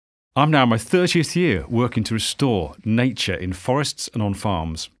I'm now in my 30th year working to restore nature in forests and on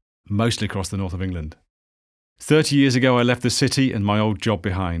farms, mostly across the north of England. 30 years ago, I left the city and my old job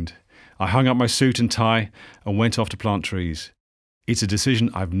behind. I hung up my suit and tie and went off to plant trees. It's a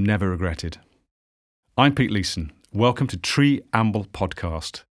decision I've never regretted. I'm Pete Leeson. Welcome to Tree Amble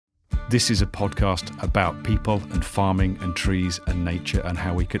Podcast. This is a podcast about people and farming and trees and nature and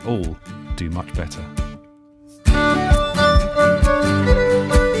how we could all do much better.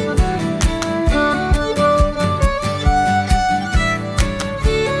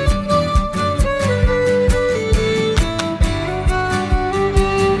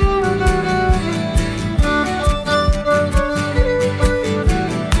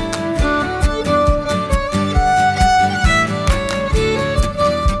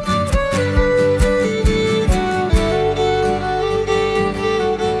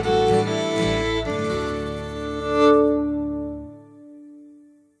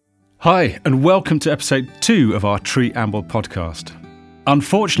 Hi, and welcome to episode 2 of our Tree Amble podcast.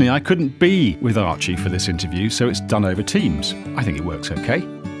 Unfortunately, I couldn't be with Archie for this interview, so it's done over Teams. I think it works okay.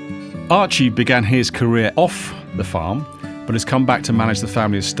 Archie began his career off the farm, but has come back to manage the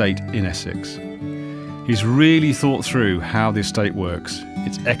family estate in Essex. He's really thought through how the estate works,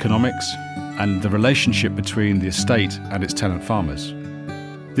 its economics, and the relationship between the estate and its tenant farmers.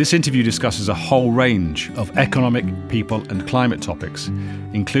 This interview discusses a whole range of economic, people and climate topics,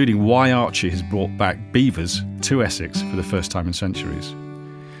 including why Archie has brought back beavers to Essex for the first time in centuries.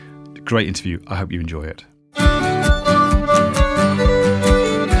 Great interview. I hope you enjoy it.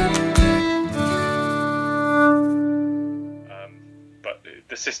 But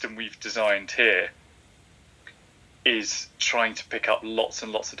the system we've designed here is trying to pick up lots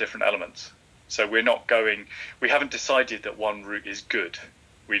and lots of different elements. So we haven't decided that one route is good.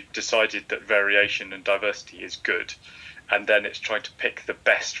 We've decided that variation and diversity is good, and then it's trying to pick the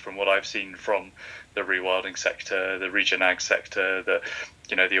best from what I've seen from the rewilding sector, the regen ag sector,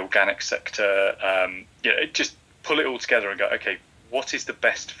 the organic sector. Just pull it all together and go, okay, what is the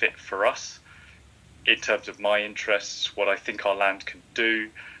best fit for us in terms of my interests, what I think our land can do,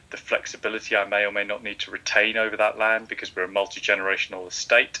 the flexibility I may or may not need to retain over that land because we're a multi-generational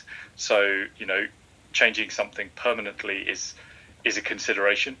estate. So, changing something permanently is a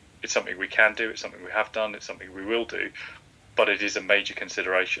consideration. It's something we can do, it's something we have done, it's something we will do, but it is a major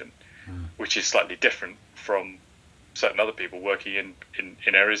consideration, which is slightly different from certain other people working in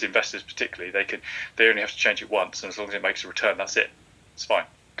areas, investors particularly. They only have to change it once, and as long as it makes a return, that's it. It's fine,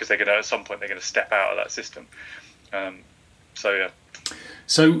 because at some point they're going to step out of that system.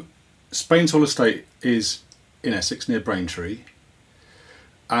 So Spain's Hall Estate is in Essex near Braintree,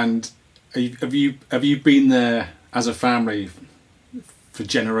 and have you been there as a family for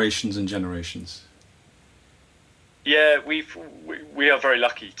generations and generations? Yeah, we are very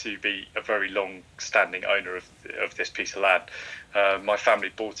lucky to be a very long-standing owner of this piece of land. My family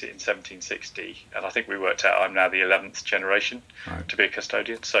bought it in 1760, and I think we worked out I'm now the 11th generation to be a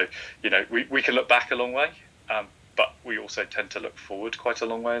custodian. So, we can look back a long way, but we also tend to look forward quite a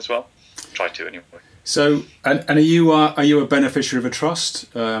long way as well. Try to anyway. So, and are you a beneficiary of a trust?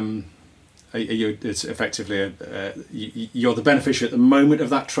 It's effectively you're the beneficiary at the moment of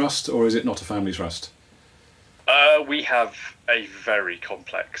that trust, or is it not a family trust? We have a very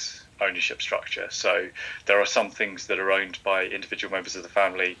complex ownership structure. So there are some things that are owned by individual members of the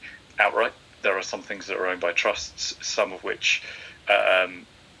family outright. There are some things that are owned by trusts, some of which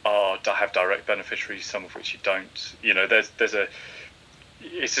have direct beneficiaries, some of which you don't.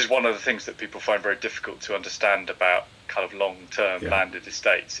 This is one of the things that people find very difficult to understand about kind of long-term landed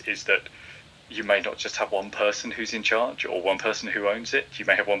estates, is that you may not just have one person who's in charge or one person who owns it. You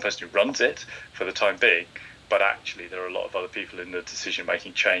may have one person who runs it for the time being, but actually there are a lot of other people in the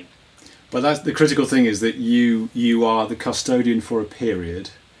decision-making chain. But that's the critical thing, is that you are the custodian for a period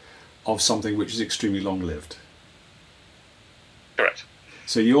of something which is extremely long-lived. Correct.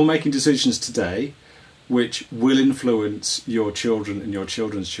 So you're making decisions today which will influence your children and your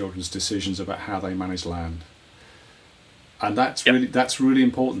children's children's decisions about how they manage land. And that's really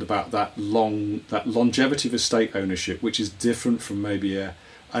important about that longevity of estate ownership, which is different from maybe an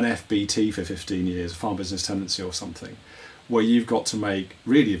FBT for 15 years, a farm business tenancy or something, where you've got to make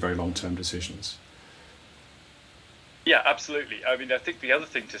really very long-term decisions. Yeah, absolutely. I mean, I think the other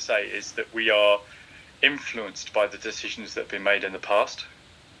thing to say is that we are influenced by the decisions that have been made in the past.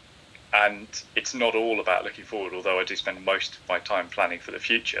 And it's not all about looking forward, although I do spend most of my time planning for the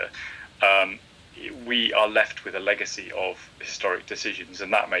future. We are left with a legacy of historic decisions,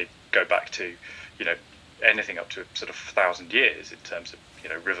 and that may go back to, anything up to sort of 1,000 years in terms of,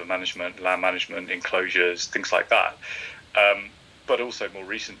 river management, land management, enclosures, things like that. but also more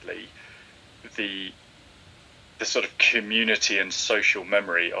recently, the sort of community and social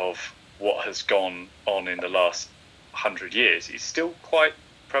memory of what has gone on in the last 100 years is still quite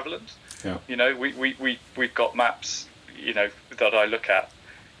prevalent. Yeah. We've got maps, that I look at,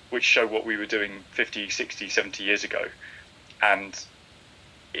 which show what we were doing 50, 60, 70 years ago. And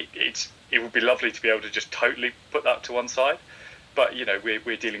it would be lovely to be able to just totally put that to one side. But,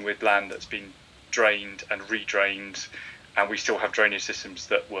 we're dealing with land that's been drained and redrained, and we still have drainage systems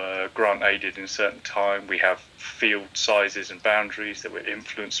that were grant aided in a certain time. We have field sizes and boundaries that were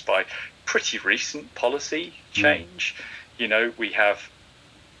influenced by pretty recent policy change. We have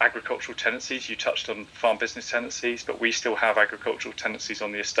agricultural tenancies. You touched on farm business tenancies, but we still have agricultural tenancies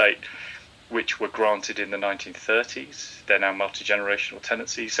on the estate which were granted in the 1930s. They're now multi-generational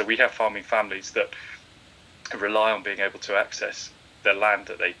tenancies. So we have farming families that rely on being able to access the land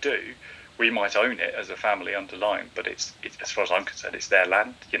that they do. We might own it as a family underlying, but it's as far as I'm concerned, it's their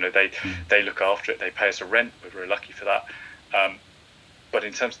land. They look after it. They pay us a rent. We're very lucky for that. But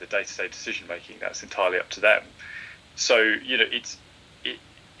in terms of the day-to-day decision making, that's entirely up to them. So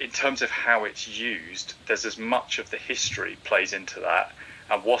in terms of how it's used, there's as much of the history plays into that,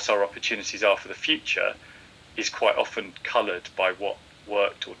 and what our opportunities are for the future is quite often coloured by what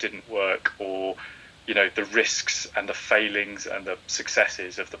worked or didn't work, or the risks and the failings and the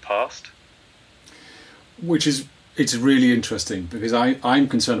successes of the past. It's really interesting, because I'm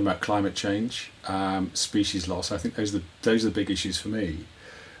concerned about climate change, species loss. I think those are the big issues for me.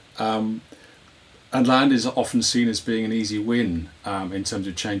 And land is often seen as being an easy win in terms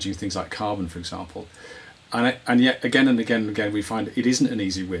of changing things like carbon, for example. And yet again and again and again we find it isn't an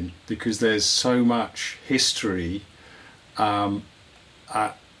easy win, because there's so much history,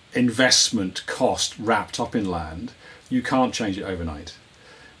 investment cost wrapped up in land. You can't change it overnight,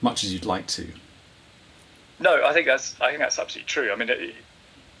 much as you'd like to. No, I think that's absolutely true. I mean,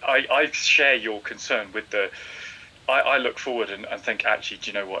 I share your concern with I look forward and think, actually,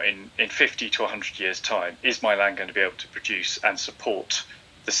 do you know what? In 50 to 100 years' time, is my land going to be able to produce and support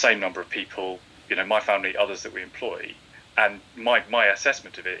the same number of people, my family, others that we employ? And my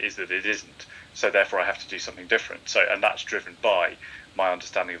assessment of it is that it isn't. So therefore, I have to do something different. And that's driven by my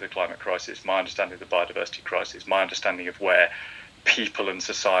understanding of the climate crisis, my understanding of the biodiversity crisis, my understanding of where people and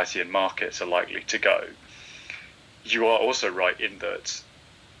society and markets are likely to go. You are also right in that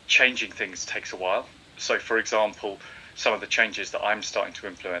changing things takes a while. So, for example, some of the changes that I'm starting to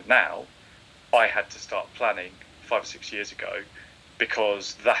implement now, I had to start planning 5 or 6 years ago,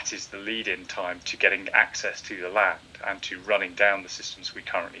 because that is the lead-in time to getting access to the land and to running down the systems we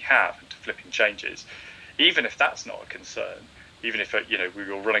currently have and to flipping changes. Even if that's not a concern, even if we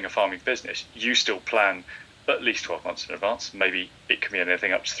were running a farming business, you still plan at least 12 months in advance. Maybe it can be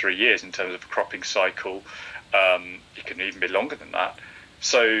anything up to 3 years in terms of a cropping cycle. It can even be longer than that.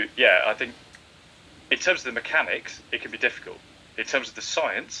 So, yeah, I think in terms of the mechanics, it can be difficult. In terms of the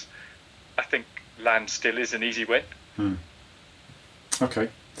science, I think land still is an easy win. Okay.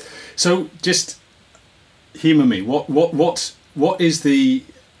 So just humour me. What is the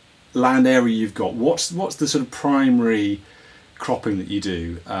land area you've got? What's the sort of primary cropping that you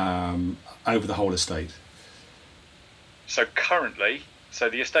do over the whole estate? So currently,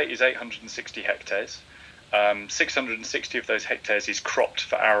 the estate is 860 hectares. 660 of those hectares is cropped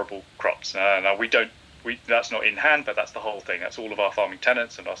for arable crops. Now that's not in hand, but that's the whole thing. That's all of our farming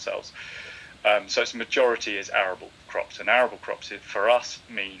tenants and ourselves. So its majority is arable crops, and arable crops for us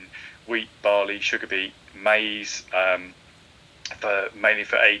mean wheat, barley, sugar beet, maize, mainly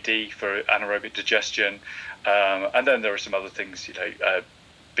for AD, for anaerobic digestion, and then there are some other things,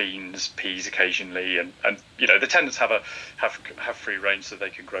 beans, peas occasionally, and the tenants have free range, so they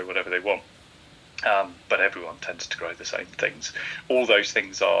can grow whatever they want. But everyone tends to grow the same things. All those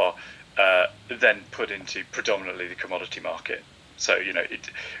things are then put into predominantly the commodity market. So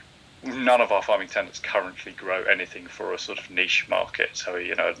none of our farming tenants currently grow anything for a sort of niche market. So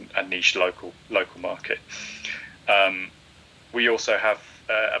a niche local market. We also have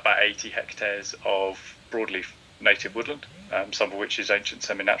about 80 hectares of broadleaf native woodland, some of which is ancient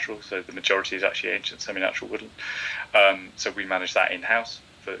semi-natural. So the majority is actually ancient semi-natural woodland. So we manage that in-house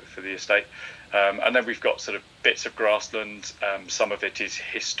for the estate. And then we've got sort of bits of grassland. Some of it is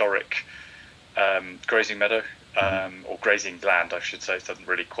historic grazing meadow, or grazing land, I should say. It doesn't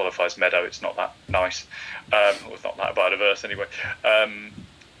really qualify as meadow. It's not that nice, or it's not that biodiverse anyway.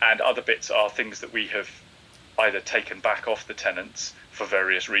 And other bits are things that we have either taken back off the tenants for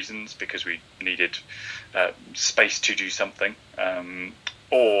various reasons, because we needed space to do something,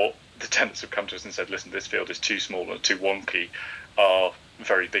 or the tenants have come to us and said, listen, this field is too small and too wonky. Our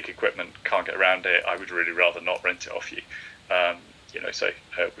very big equipment can't get around it. I would really rather not rent it off you. So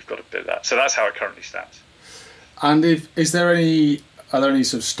we've got a bit of that. So that's how it currently stands. And are there any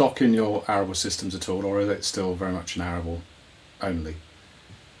sort of stock in your arable systems at all, or is it still very much an arable only?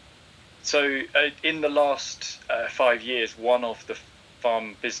 So in the last 5 years, one of the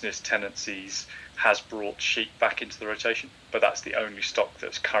farm business tenancies has brought sheep back into the rotation, but that's the only stock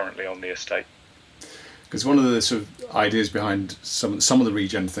that's currently on the estate. Because one of the sort of ideas behind some of the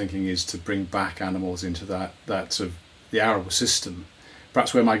regen thinking is to bring back animals into that sort of the arable system.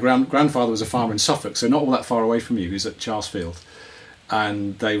 Perhaps where my grandfather was a farmer in Suffolk, so not all that far away from you. He's at Charlesfield,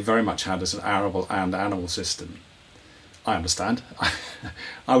 and they very much had as an arable and animal system. I understand.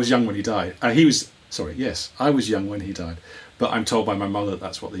 I was young when he died. I was young when he died, but I'm told by my mother that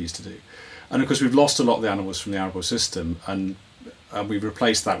that's what they used to do. And of course, we've lost a lot of the animals from the arable system, and we've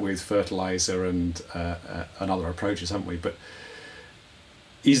replaced that with fertiliser and other approaches, haven't we? But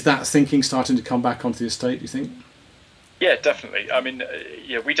is that thinking starting to come back onto the estate, do you think? Yeah, definitely. I mean,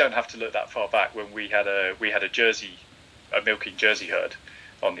 we don't have to look that far back when we had a milking Jersey herd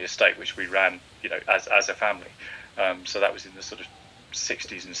on the estate, which we ran, as a family. So that was in the sort of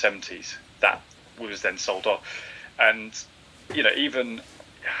 60s and 70s. That was then sold off, and even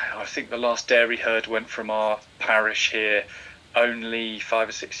I think the last dairy herd went from our parish here only 5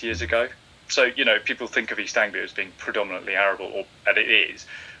 or 6 years ago. So people think of East Anglia as being predominantly arable, and it is,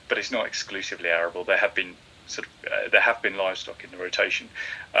 but it's not exclusively arable. There have been livestock in the rotation,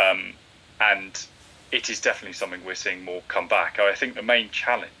 and it is definitely something we're seeing more come back. I think the main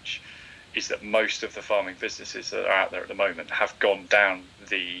challenge is that most of the farming businesses that are out there at the moment have gone down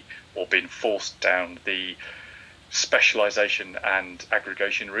or been forced down the specialisation and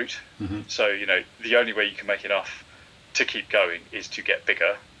aggregation route. Mm-hmm. So the only way you can make enough to keep going is to get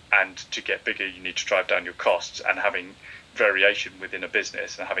bigger, and to get bigger you need to drive down your costs, and having variation within a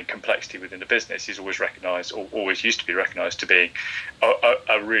business and having complexity within a business is always recognised, or always used to be recognised, to being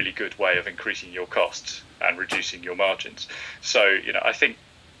a really good way of increasing your costs and reducing your margins. So I think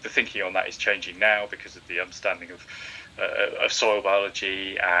the thinking on that is changing now because of the understanding of soil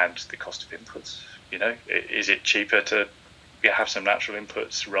biology and the cost of inputs. Is it cheaper to have some natural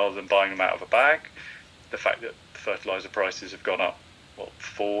inputs rather than buying them out of a bag? The fact that fertiliser prices have gone up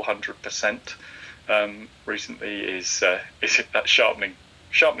 400% recently is that sharpening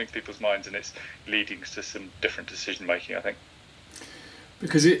people's minds, and it's leading to some different decision making, I think.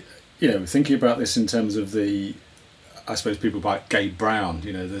 Because thinking about this in terms of I suppose people like Gabe Brown,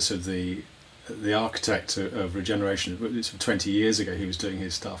 the architect of regeneration. It's 20 years ago he was doing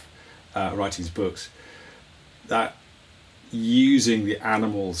his stuff, writing his books. That using the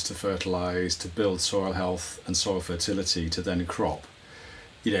animals to fertilise, to build soil health and soil fertility, to then crop.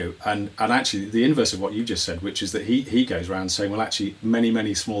 And actually the inverse of what you just said, which is that he goes around saying, well, actually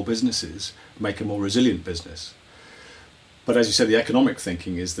many small businesses make a more resilient business. But as you said, the economic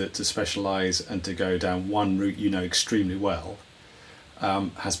thinking is that to specialise and to go down one route extremely well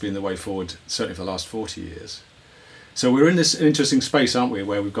has been the way forward, certainly for the last 40 years. So we're in this interesting space, aren't we,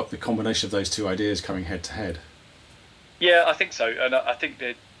 where we've got the combination of those two ideas coming head to head. Yeah, I think so, and I think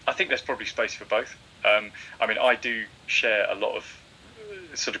there's probably space for both. I do share a lot of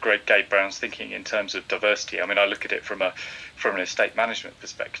sort of great Gabe Brown's thinking in terms of diversity. I look at it from an estate management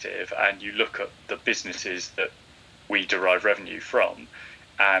perspective, and you look at the businesses that we derive revenue from,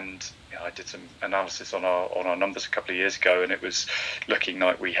 and I did some analysis on our numbers a couple of years ago, and it was looking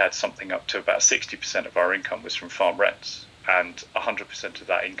like we had something up to about 60% of our income was from farm rents, and 100% of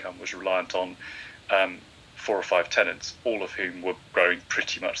that income was reliant on 4 or 5 tenants, all of whom were growing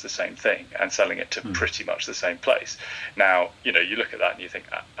pretty much the same thing and selling it to pretty much the same place. Now, you look at that and you think,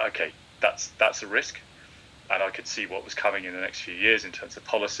 okay, that's a risk. And I could see what was coming in the next few years in terms of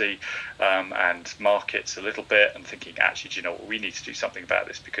policy and markets a little bit, and thinking, actually, do you know what, we need to do something about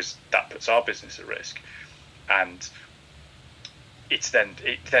this because that puts our business at risk. And it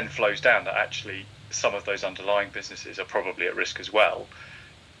then flows down that actually some of those underlying businesses are probably at risk as well.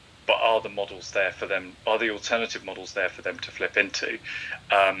 But are the models there for them? Are the alternative models there for them to flip into?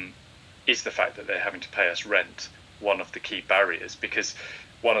 Is the fact that they're having to pay us rent one of the key barriers? Because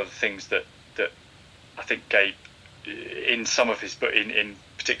one of the things that I think Gabe, in some of his book, in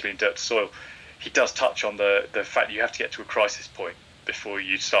particularly in Dirt to Soil, he does touch on the fact that you have to get to a crisis point before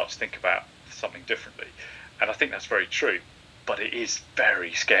you start to think about something differently. And I think that's very true, but it is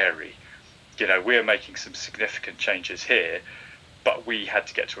very scary. We're making some significant changes here, but we had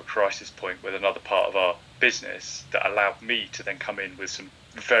to get to a crisis point with another part of our business that allowed me to then come in with some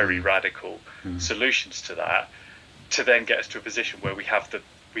very radical solutions to that, to then get us to a position where we have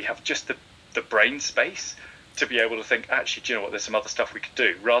just the brain space to be able to think, actually, do you know what, there's some other stuff we could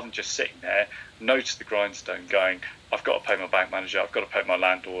do, rather than just sitting there, nose to the grindstone going, I've got to pay my bank manager, I've got to pay my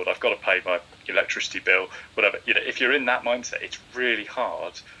landlord, I've got to pay my electricity bill, whatever. If you're in that mindset, it's really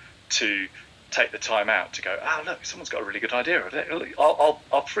hard to take the time out to go, look, someone's got a really good idea.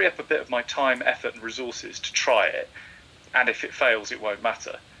 I'll free up a bit of my time, effort and resources to try it, and if it fails, it won't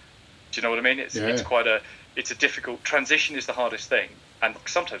matter. Do you know what I mean? It's a difficult transition. Is the hardest thing, and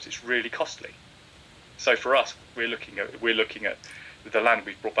sometimes it's really costly. So for us, we're looking at the land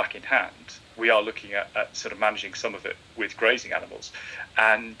we've brought back in hand. We are looking at sort of managing some of it with grazing animals,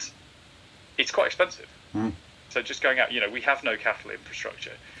 and it's quite expensive. So just going out, we have no cattle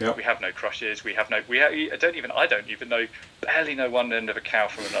infrastructure. Yep. We have no crushes. I don't even barely know one end of a cow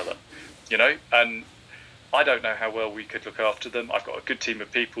from another, and I don't know how well we could look after them. I've got a good team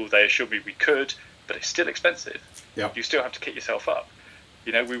of people. They assured me we could, but it's still expensive. Yep. You still have to kit yourself up.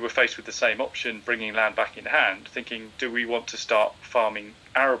 We were faced with the same option, bringing land back in hand, thinking, do we want to start farming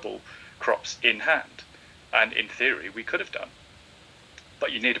arable crops in hand? And in theory, we could have done.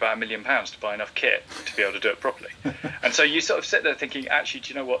 But you need about £1 million to buy enough kit to be able to do it properly. And so you sort of sit there thinking, actually,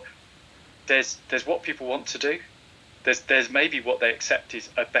 do you know what? There's what people want to do. There's maybe what they accept is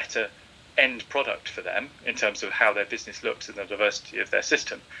a better end product for them in terms of how their business looks and the diversity of their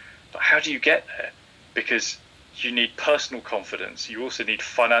system. But how do you get there? Because you need personal confidence, you also need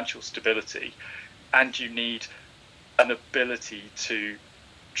financial stability, and you need an ability to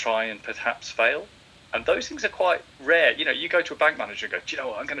try and perhaps fail. And those things are quite rare. You go to a bank manager and go, do you know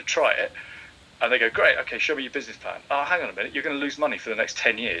what, I'm going to try it. And they go, great, okay, show me your business plan. Oh, hang on a minute, you're going to lose money for the next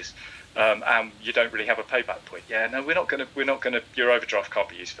 10 years. And you don't really have a payback point. Yeah, no, we're not going to, your overdraft can't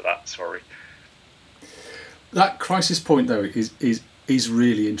be used for that, sorry. That crisis point, though, is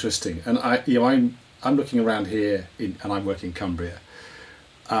really interesting. And I'm looking around here, and I'm working in Cumbria.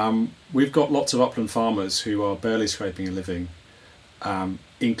 We've got lots of upland farmers who are barely scraping a living,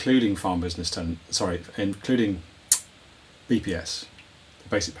 including including BPS, the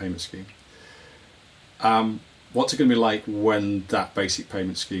Basic Payment Scheme. What's it going to be like when that Basic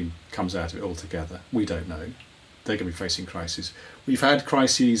Payment Scheme comes out of it altogether? We don't know. They're going to be facing crises. We've had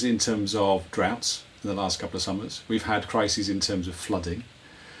crises in terms of droughts in the last couple of summers. We've had crises in terms of flooding.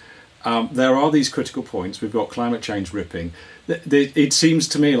 There are these critical points. We've got climate change ripping. It seems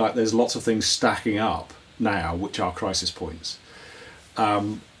to me like there's lots of things stacking up now which are crisis points.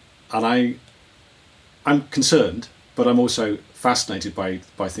 And I'm concerned, but I'm also fascinated by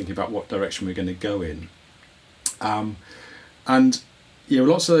thinking about what direction we're going to go in. And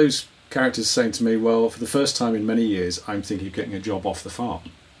lots of those characters saying to me, well, for the first time in many years, I'm thinking of getting a job off the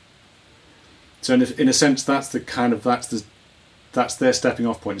farm. So in a sense, that's their stepping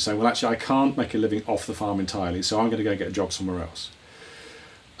off point and saying, well, actually, I can't make a living off the farm entirely, so I'm going to go get a job somewhere else.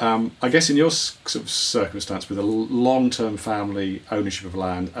 I guess in your sort of circumstance, with a long-term family ownership of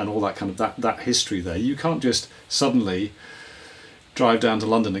land and all that kind of that history there, you can't just suddenly drive down to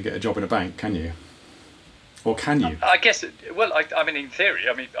London and get a job in a bank, can you? Or can you? I guess, I mean, in theory,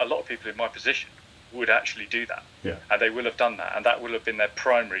 a lot of people in my position would actually do that. Yeah. And they will have done that, and that will have been their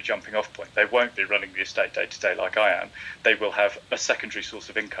primary jumping off point. They won't be running the estate day to day like I am. They will have a secondary source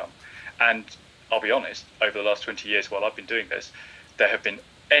of income. And I'll be honest, over the last 20 years while I've been doing this, there have been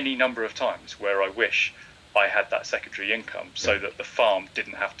any number of times where I wish I had that secondary income so that the farm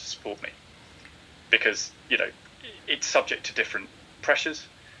didn't have to support me. Because, it's subject to different pressures.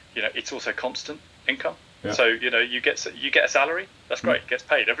 It's also constant income. Yeah. So, you get a salary, that's great, it gets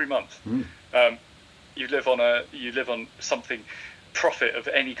paid every month. You live on something, profit of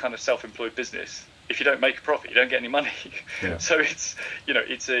any kind of self-employed business. If you don't make a profit, you don't get any money. Yeah. So it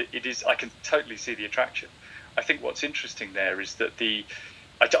is. I can totally see the attraction. I think what's interesting there is that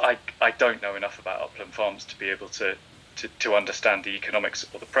I don't know enough about upland farms to be able to understand the economics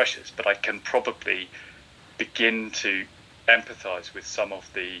or the pressures, but I can probably begin to empathise with some of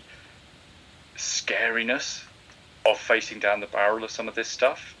the scariness of facing down the barrel of some of this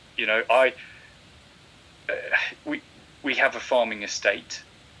stuff. We have a farming estate,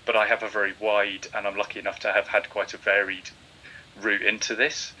 but I have a very wide, and I'm lucky enough to have had quite a varied route into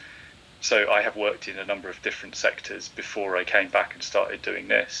this. So I have worked in a number of different sectors before I came back and started doing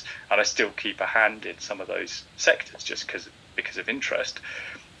this, and I still keep a hand in some of those sectors just because of interest.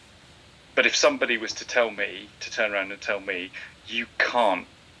 But if somebody was to turn around and tell me, you can't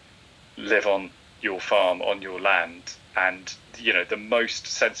live on your farm, on your land, and the most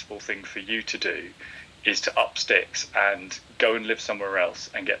sensible thing for you to do is to up sticks and go and live somewhere else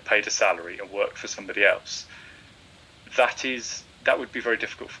and get paid a salary and work for somebody else, that would be very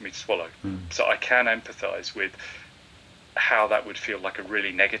difficult for me to swallow. So I can empathise with how that would feel like a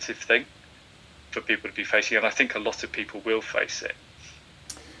really negative thing. for people to be facing, and I think a lot of people will face it.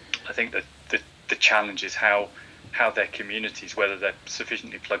 I think that the challenge is how their communities, whether they're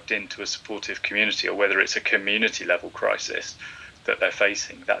sufficiently plugged into a supportive community or whether it's a community level crisis that they're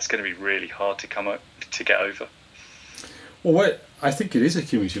facing, that's going to be really hard to get over. Well, I think it is a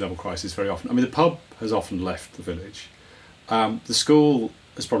community level crisis very often. I mean, the pub has often left the village. The school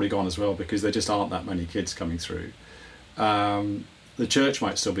has probably gone as well because there just aren't that many kids coming through. The church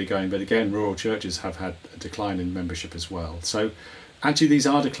might still be going, but again, rural churches have had a decline in membership as well. So actually these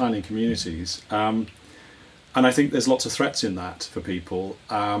are declining communities. And I think there's lots of threats in that for people.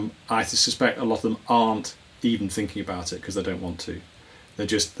 I suspect a lot of them aren't even thinking about it because they don't want to. They're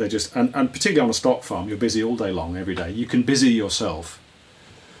just, and particularly on a stock farm, you're busy all day long, every day. You can busy yourself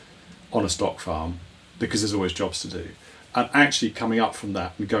on a stock farm because there's always jobs to do. And actually coming up from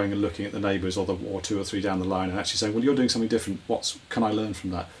that and going and looking at the neighbours or two or three down the line and actually saying, well, you're doing something different. What can I learn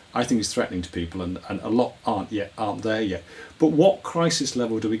from that? I think is threatening to people, and a lot aren't there yet. But what crisis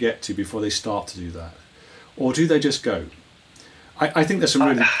level do we get to before they start to do that? Or do they just go? I think there's some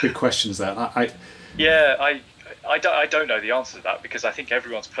really big questions there. I don't know the answer to that, because I think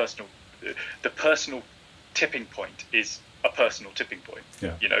everyone's the personal tipping point is a personal tipping point.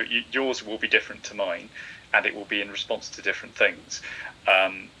 Yeah. You know, yours will be different to mine, and it will be in response to different things.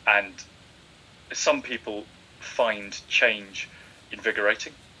 And some people find change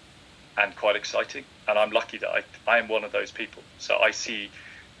invigorating and quite exciting, and I'm lucky that I am one of those people. So I see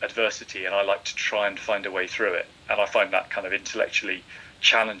adversity and I like to try and find a way through it, and I find that kind of intellectually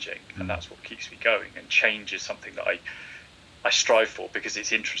challenging, and that's what keeps me going. And change is something that I strive for because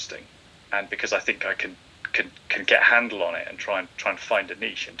it's interesting, and because I think I can get a handle on it and try and find a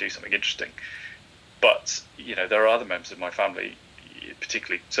niche and do something interesting. But you know, there are other members of my family,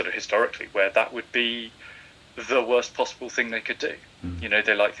 particularly sort of historically, where that would be the worst possible thing they could do. You know,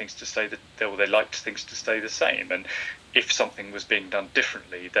 they like things to stay they liked things to stay the same, and if something was being done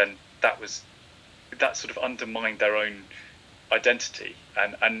differently, then that sort of undermined their own identity.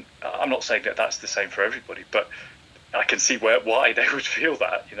 And I'm not saying that that's the same for everybody, but I can see why they would feel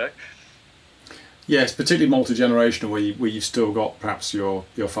that, you know. Yes, particularly multi-generational, where you've still got perhaps your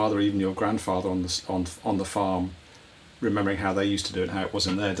father, even your grandfather on the farm, remembering how they used to do it, how it was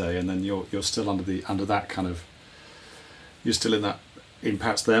in their day, and then you're still under that kind of, you're still in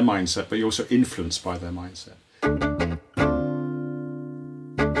perhaps their mindset, but you're also influenced by their mindset.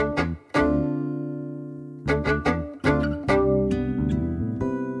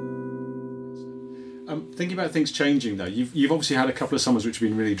 Thinking about things changing though, you've obviously had a couple of summers which have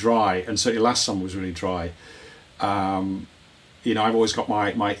been really dry, and certainly last summer was really dry. You know, I've always got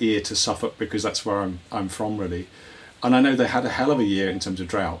my ear to Suffolk because that's where I'm from really, and I know they had a hell of a year in terms of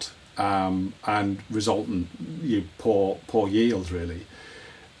drought and resultant poor yield really.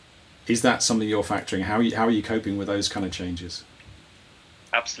 Is that something you're factoring? How are you coping with those kind of changes?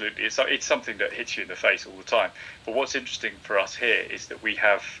 Absolutely, it's something that hits you in the face all the time. But what's interesting for us here is that we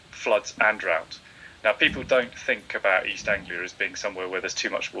have floods and drought. Now, people don't think about East Anglia as being somewhere where there's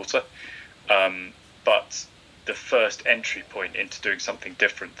too much water, but the first entry point into doing something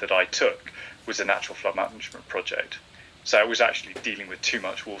different that I took was a natural flood management project. So it was actually dealing with too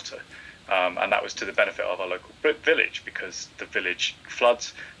much water, and that was to the benefit of our local village, because the village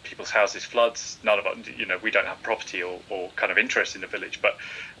floods, people's houses floods. None of us, you know, we don't have property or kind of interest in the village, but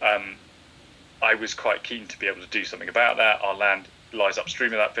I was quite keen to be able to do something about that. Our land lies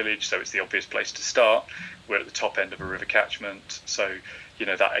upstream of that village, so it's the obvious place to start. We're at the top end of a river catchment, so you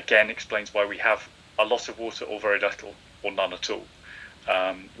know that again explains why we have a lot of water or very little or none at all.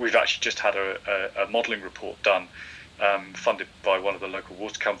 We've actually just had a modelling report done, funded by one of the local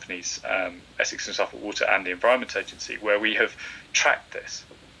water companies, Essex and Suffolk Water and the Environment Agency, where we have tracked this.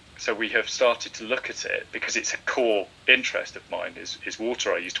 So we have started to look at it because it's a core interest of mine is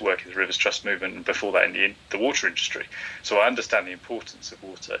water. I used to work in the Rivers Trust movement, and before that in the water industry. So I understand the importance of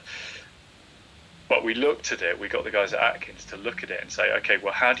water. But we looked at it, we got the guys at Atkins to look at it and say, okay,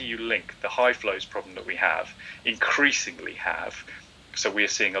 well, how do you link the high flows problem that we increasingly have? So we are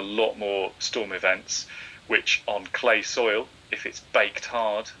seeing a lot more storm events, which on clay soil, if it's baked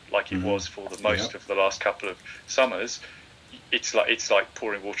hard, like it was for the most of the last couple of summers, it's like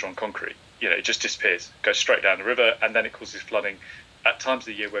pouring water on concrete. You know, it just disappears, goes straight down the river, and then it causes flooding at times of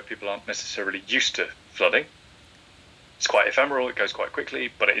the year where people aren't necessarily used to flooding. It's quite ephemeral, it goes quite quickly,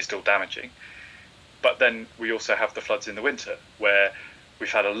 but it is still damaging. But then we also have the floods in the winter, where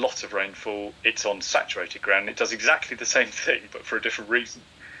we've had a lot of rainfall, it's on saturated ground, it does exactly the same thing, but for a different reason.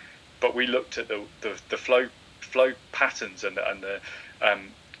 But we looked at the flow patterns and the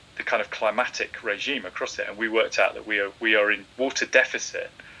kind of climatic regime across it, and we worked out that we are in water deficit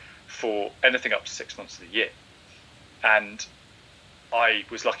for anything up to 6 months of the year. And I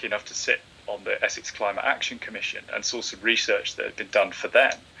was lucky enough to sit on the Essex Climate Action Commission and saw some research that had been done for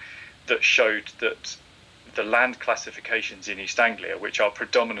them that showed that the land classifications in East Anglia, which are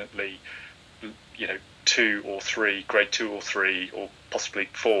predominantly, 2 or 3, grade 2 or 3, or possibly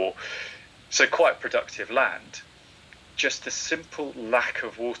 4, so quite productive land, just the simple lack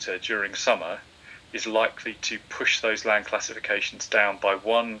of water during summer is likely to push those land classifications down by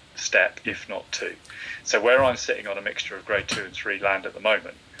 1 step, if not 2. So where I'm sitting on a mixture of grade 2 and 3 land at the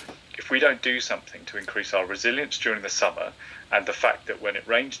moment, if we don't do something to increase our resilience during the summer, and the fact that when it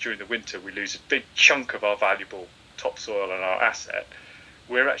rains during the winter we lose a big chunk of our valuable topsoil and our asset,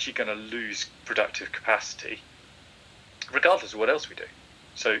 we're actually going to lose productive capacity regardless of what else we do.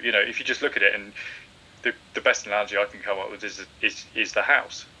 So, if you just look at it, and the best analogy I can come up with is the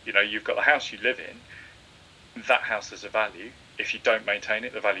house. You've got the house you live in. That house has a value. If you don't maintain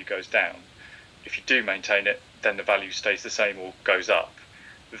it, the value goes down. If you do maintain it, then the value stays the same or goes up.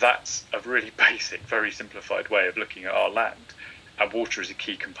 That's a really basic, very simplified way of looking at our land. And water is a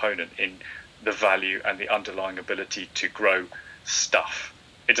key component in the value and the underlying ability to grow stuff.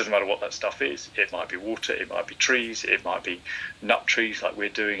 It doesn't matter what that stuff is. It might be water, it might be trees, it might be nut trees like we're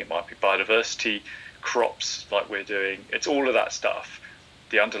doing, it might be biodiversity, crops like we're doing. It's all of that stuff.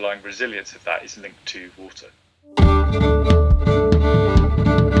 The underlying resilience of that is linked to water.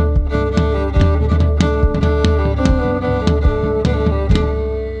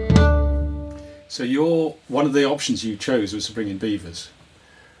 So one of the options you chose was to bring in beavers,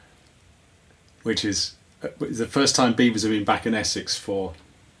 which is the first time beavers have been back in Essex for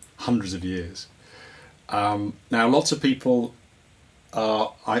hundreds of years. Now, lots of people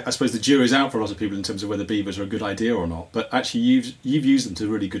I suppose the jury's out for a lot of people in terms of whether beavers are a good idea or not. But actually, you've used them to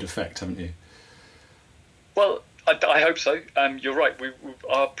really good effect, haven't you? Well, I hope so. You're right.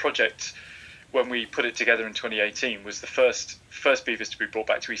 Our project, when we put it together in 2018, was the first beavers to be brought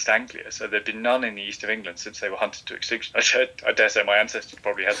back to East Anglia. So there'd been none in the east of England since they were hunted to extinction. I dare say my ancestors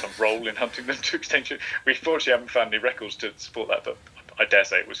probably had some role in hunting them to extinction. We fortunately haven't found any records to support that, but I dare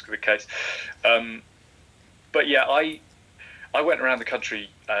say it was the case. But yeah, I went around the country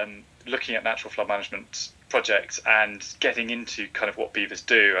looking at natural flood management projects and getting into kind of what beavers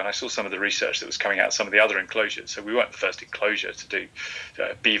do, and I saw some of the research that was coming out, some of the other enclosures. So we weren't the first enclosure to do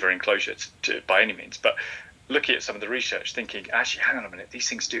beaver enclosure by any means, but looking at some of the research, thinking, actually, hang on a minute, these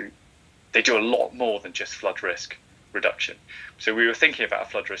things do a lot more than just flood risk reduction. So we were thinking about a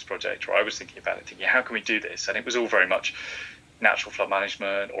flood risk project, or I was thinking about it, thinking, how can we do this? And it was all very much natural flood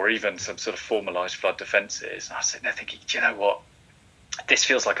management, or even some sort of formalised flood defences. And I was sitting there thinking, do you know what? This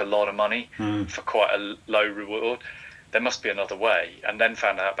feels like a lot of money for quite a low reward. There must be another way. And then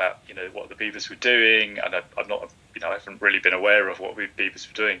found out about what the beavers were doing, and I haven't really been aware of what beavers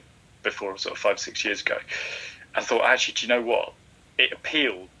were doing before, sort of 5-6 years ago. And thought, actually, do you know what? It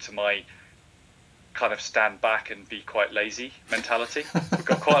appealed to my kind of stand back and be quite lazy mentality. We've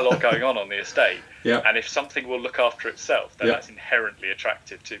got quite a lot going on the estate, and if something will look after itself, then that's inherently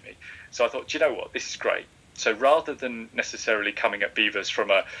attractive to me. So I thought, do you know what? This is great. So rather than necessarily coming at beavers from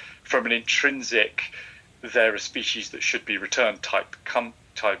an intrinsic, they're a species that should be returned type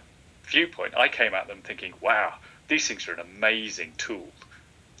viewpoint, I came at them thinking, wow, these things are an amazing tool.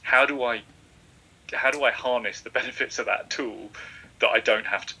 How do I harness the benefits of that tool that I don't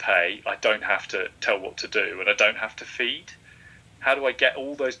have to pay, I don't have to tell what to do, and I don't have to feed? How do I get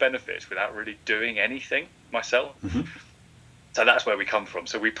all those benefits without really doing anything myself? Mm-hmm. So that's where we come from.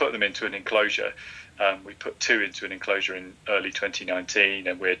 So we put them into an enclosure. We put 2 into an enclosure in early 2019,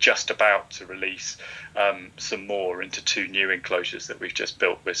 and we're just about to release some more into 2 new enclosures that we've just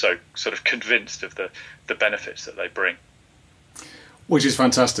built. We're so sort of convinced of the benefits that they bring. Which is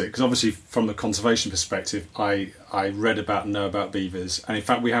fantastic, because obviously from the conservation perspective, I read about and know about beavers, and in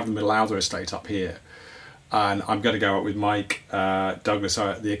fact we have them at Lowther Estate up here, and I'm going to go out with Mike Douglas,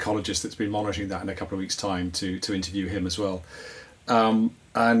 the ecologist that's been monitoring that, in a couple of weeks' time to interview him as well,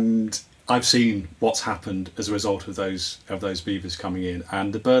 and I've seen what's happened as a result of those beavers coming in,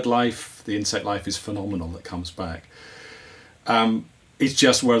 and the bird life, the insect life is phenomenal that comes back. It's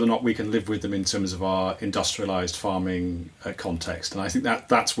just whether or not we can live with them in terms of our industrialised farming context. And I think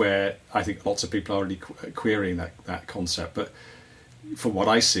that's where I think lots of people are really querying that concept. But from what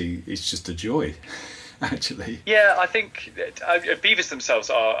I see, it's just a joy, actually. Yeah, I think beavers themselves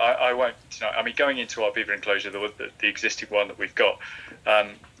are, I won't, going into our beaver enclosure, the existing one that we've got,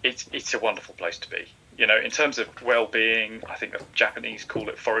 it's a wonderful place to be. In terms of well-being, I think the Japanese call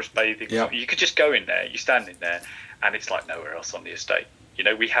it forest bathing. Yep. You could just go in there, you stand in there, and it's like nowhere else on the estate. You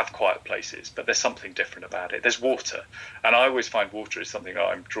know, we have quiet places, but there's something different about it. There's water, and I always find water is something that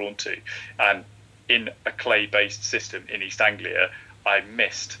I'm drawn to. And in a clay-based system in East Anglia, I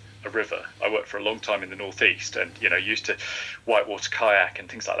missed a river. I worked for a long time in the northeast, and used to whitewater kayak and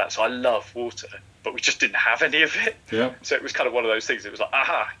things like that. So I love water, but we just didn't have any of it. Yeah. So it was kind of one of those things. It was like,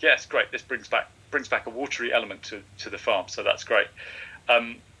 aha, yes, great. This brings back a watery element to the farm. So that's great.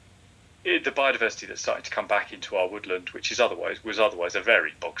 The biodiversity that's starting to come back into our woodland, which was otherwise a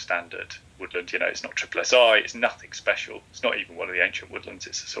very bog standard woodland. It's not triple SI, it's nothing special. It's not even one of the ancient woodlands.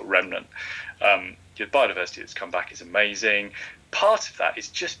 It's a sort of remnant. The biodiversity that's come back is amazing. Part of that is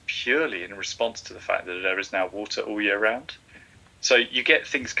just purely in response to the fact that there is now water all year round. So you get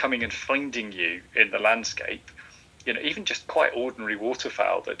things coming and finding you in the landscape. Even just quite ordinary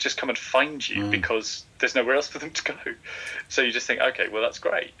waterfowl that just come and find you because there's nowhere else for them to go. So you just think, okay, well, that's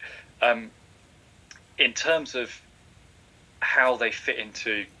great. In terms of how they fit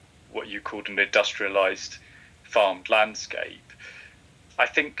into what you called an industrialized farmed landscape, I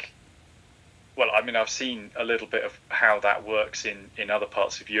think, I've seen a little bit of how that works in other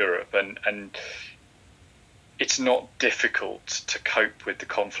parts of Europe, and it's not difficult to cope with the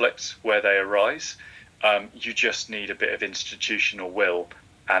conflicts where they arise. You just need a bit of institutional will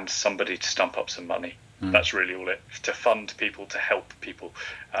and somebody to stump up some money. That's really all it, to fund people, to help people.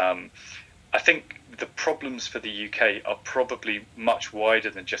 I think the problems for the UK are probably much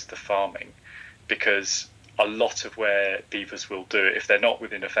wider than just the farming, because a lot of where beavers will do it, if they're not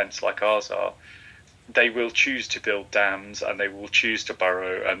within a fence like ours are, they will choose to build dams, and they will choose to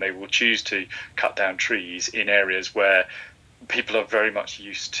burrow, and they will choose to cut down trees in areas where people are very much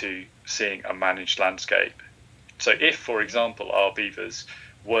used to seeing a managed landscape. So if, for example, our beavers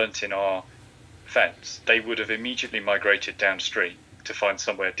weren't in our fence, they would have immediately migrated downstream to find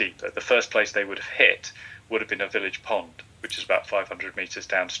somewhere deeper. The first place they would have hit would have been a village pond, which is about 500 metres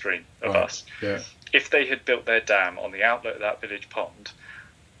downstream of us. Yeah. If they had built their dam on the outlet of that village pond,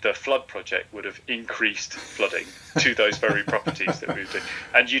 the flood project would have increased flooding to those very properties that moved in.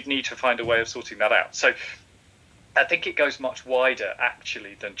 And you'd need to find a way of sorting that out. So I think it goes much wider,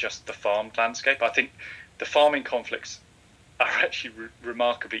 actually, than just the farmed landscape. I think the farming conflicts are actually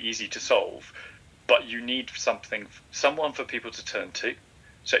remarkably easy to solve, but you need someone for people to turn to.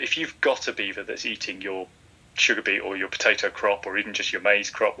 So if you've got a beaver that's eating your sugar beet or your potato crop or even just your maize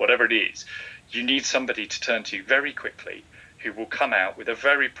crop, whatever it is, you need somebody to turn to very quickly who will come out with a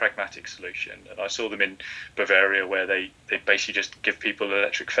very pragmatic solution. And I saw them in Bavaria, where they basically just give people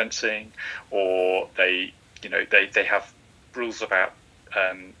electric fencing, or they have rules about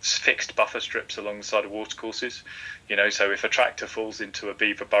fixed buffer strips along the side of watercourses. So if a tractor falls into a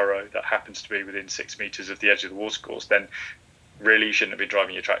beaver burrow that happens to be within 6 metres of the edge of the watercourse, then really you shouldn't have been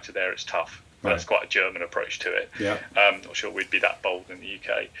driving your tractor there. It's tough. Right. That's quite a German approach to it. Yeah. Not sure we'd be that bold in the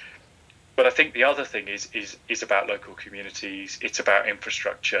UK. But I think the other thing is about local communities. It's about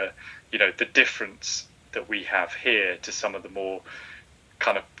infrastructure. The difference that we have here to some of the more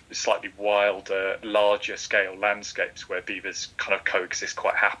kind of slightly wilder, larger scale landscapes where beavers kind of coexist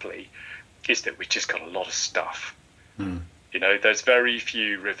quite happily is that we've just got a lot of stuff. There's very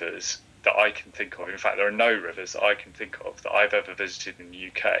few rivers that I can think of. In fact, there are no rivers that I can think of that I've ever visited in the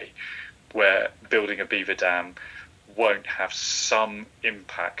UK where building a beaver dam won't have some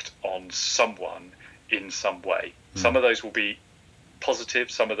impact on someone in some way. Some of those will be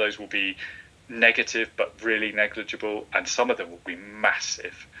positive, some of those will be negative but really negligible, and some of them will be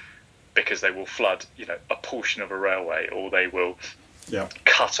massive because they will flood a portion of a railway, or they will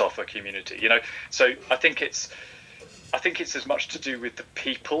cut off a community. So I think it's as much to do with the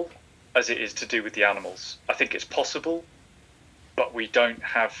people as it is to do with the animals. I think it's possible, but we don't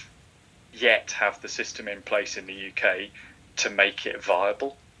yet have the system in place in the UK to make it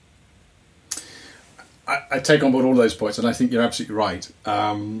viable. I take on board all those points, and I think you're absolutely right.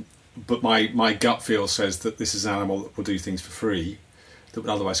 But my gut feel says that this is an animal that will do things for free that would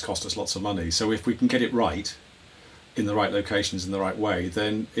otherwise cost us lots of money. So if we can get it right, in the right locations, in the right way,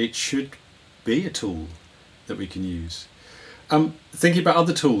 then it should be a tool that we can use. Thinking about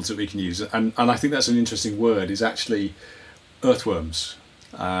other tools that we can use, and I think that's an interesting word, is actually earthworms.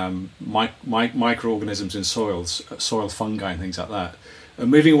 Microorganisms in soils, soil fungi and things like that. And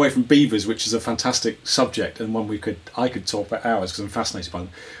moving away from beavers, which is a fantastic subject and one I could talk about hours because I'm fascinated by them.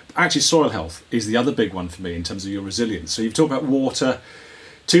 But actually, soil health is the other big one for me in terms of your resilience. So you've talked about water,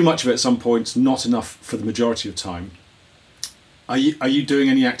 too much of it at some points, not enough for the majority of time. Are you doing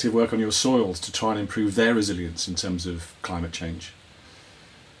any active work on your soils to try and improve their resilience in terms of climate change?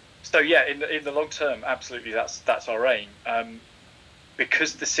 So yeah, in the long term, absolutely, that's our aim.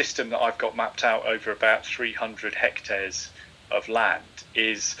 Because the system that I've got mapped out over about 300 hectares of land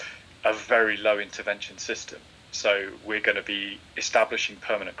is a very low intervention system. So we're going to be establishing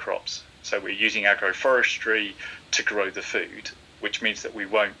permanent crops. So we're using agroforestry to grow the food, which means that we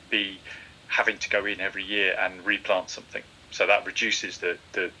won't be having to go in every year and replant something. So that reduces the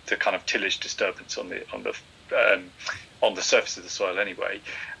kind of tillage disturbance on the surface of the soil anyway.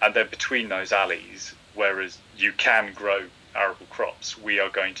 And then between those alleys, whereas you can grow arable crops, we are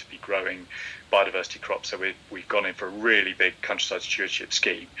going to be growing biodiversity crops. So we've gone in for a really big countryside stewardship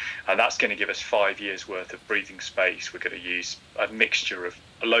scheme, and that's going to give us 5 years worth of breathing space. We're going to use a mixture of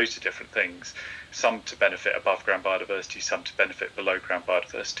loads of different things, some to benefit above ground biodiversity, some to benefit below ground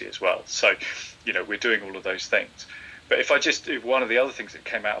biodiversity as well. So, we're doing all of those things. But if I just do one of the other things that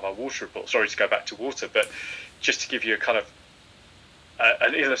came out of our water report, sorry to go back to water, but just to give you a kind of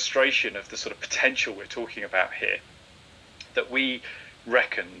an illustration of the sort of potential we're talking about here, that we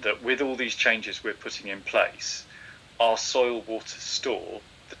reckon that with all these changes we're putting in place, our soil water store,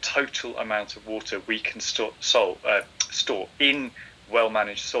 the total amount of water we can store in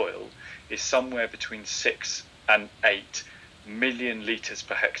well-managed soil is somewhere between 6 and 8 million litres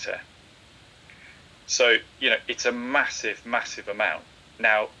per hectare. So, it's a massive, massive amount.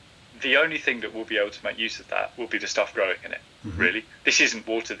 Now, the only thing that we'll be able to make use of that will be the stuff growing in it, really. This isn't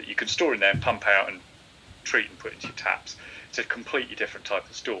water that you can store in there and pump out and treat and put into your taps. It's a completely different type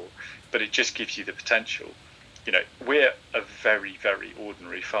of store, but it just gives you the potential. We're a very, very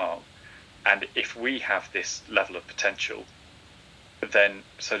ordinary farm, and if we have this level of potential, then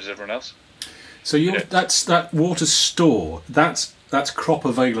so does everyone else. So that's that water store. That's crop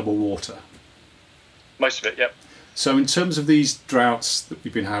available water. Most of it, yep. So in terms of these droughts that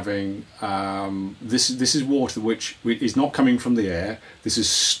we've been having, this is water which is not coming from the air. This is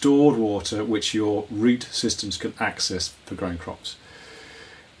stored water which your root systems can access for growing crops.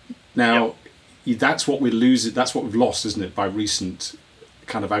 Now, that's what we're losing. That's what we've lost, isn't it, by recent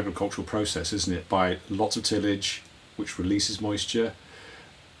kind of agricultural process, isn't it? By lots of tillage, which releases moisture.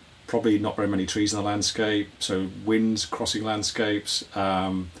 Probably not very many trees in the landscape, so winds crossing landscapes.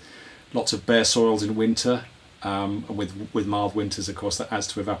 Lots of bare soils in winter. And with mild winters, of course, that adds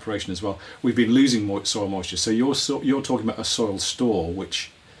to evaporation as well. We've been losing soil moisture. So you're talking about a soil store,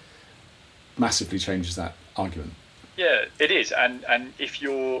 which massively changes that argument. Yeah, it is. And if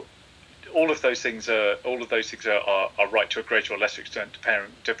you're all of those things are right to a greater or lesser extent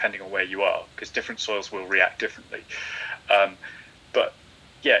depending on where you are, because different soils will react differently. But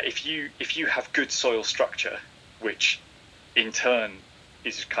yeah, if you have good soil structure, which in turn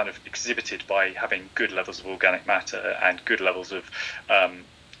is kind of exhibited by having good levels of organic matter and good levels of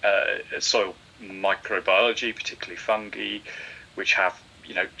soil microbiology, particularly fungi, which have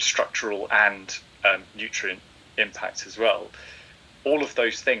structural and nutrient impacts as well. All of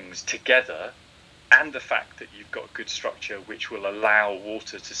those things together, and the fact that you've got good structure which will allow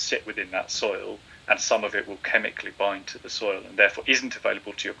water to sit within that soil, and some of it will chemically bind to the soil and therefore isn't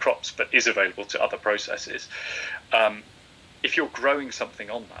available to your crops but is available to other processes. If you're growing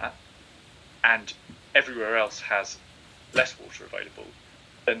something on that and everywhere else has less water available,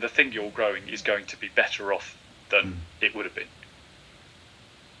 then the thing you're growing is going to be better off than it would have been.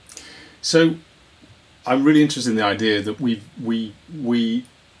 So I'm really interested in the idea that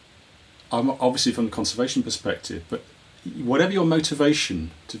I'm obviously from the conservation perspective, but whatever your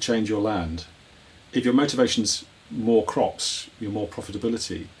motivation to change your land, if your motivation's more crops, your more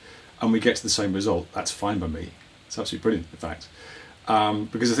profitability, and we get to the same result, that's fine by me. It's absolutely brilliant, in fact,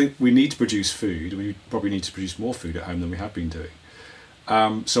 because I think we need to produce food. We probably need to produce more food at home than we have been doing.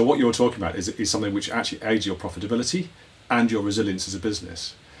 So what you're talking about is something which actually aids your profitability and your resilience as a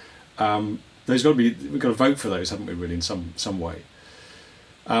business. We've got to vote for those, haven't we? Really, in some way.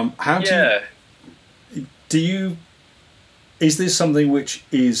 Is this something which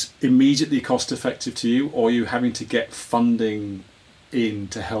is immediately cost effective to you, or are you having to get funding in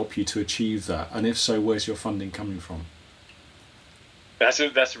to help you to achieve that? And if so, where's your funding coming from? That's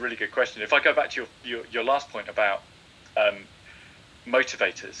a really good question. If I go back to your last point about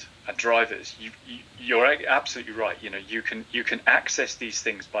motivators and drivers, you're absolutely right. You can access these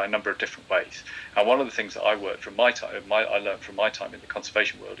things by a number of different ways. And one of the things that I learned from my time in the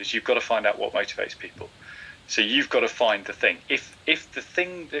conservation world is you've got to find out what motivates people. So you've got to find the thing. If the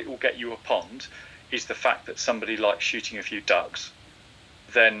thing that will get you a pond is the fact that somebody likes shooting a few ducks,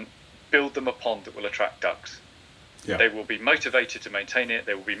 then build them a pond that will attract ducks. Yeah. They will be motivated to maintain it.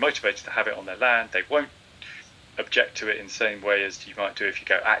 They will be motivated to have it on their land. They won't object to it in the same way as you might do if you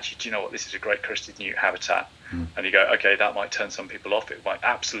go, actually, do you know what, this is a great crested newt habitat. And you go, okay, that might turn some people off. It might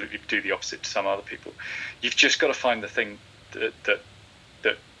absolutely do the opposite to some other people. You've just got to find the thing that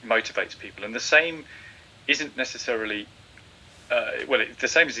motivates people. And the same isn't necessarily the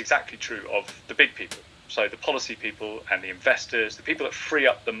same is exactly true of the big people. So the policy people and the investors, the people that free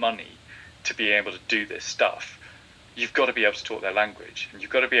up the money to be able to do this stuff, you've got to be able to talk their language, and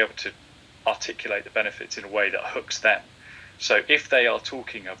you've got to be able to articulate the benefits in a way that hooks them. So if they are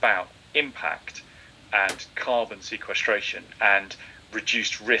talking about impact and carbon sequestration and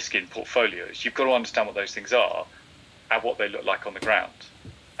reduced risk in portfolios, you've got to understand what those things are and what they look like on the ground.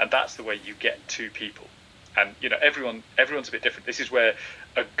 And that's the way you get to people. And everyone's a bit different. This is where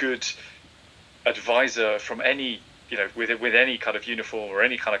a good advisor from any, with any kind of uniform or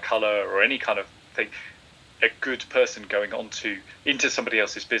any kind of color or any kind of thing, a good person going into somebody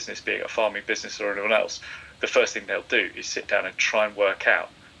else's business, being a farming business or anyone else, the first thing they'll do is sit down and try and work out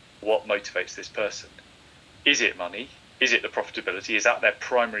what motivates this person. Is it money? Is it the profitability? Is that their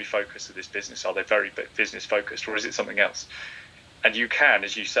primary focus of this business? Are they very business focused, or is it something else? And you can,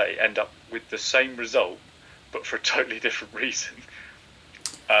 as you say, end up with the same result, but for a totally different reason,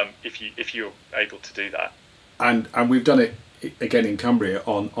 if you're able to do that. And we've done it again in Cumbria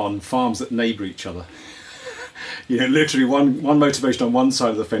on farms that neighbour each other. Literally one motivation on one side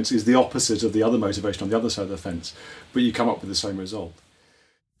of the fence is the opposite of the other motivation on the other side of the fence, but you come up with the same result.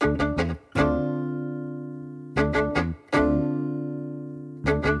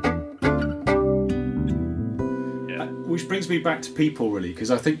 Which brings me back to people, really,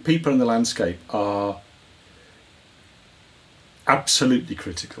 because I think people in the landscape are absolutely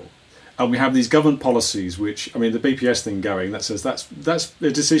critical. And we have these government policies, which, the BPS thing going, that says that's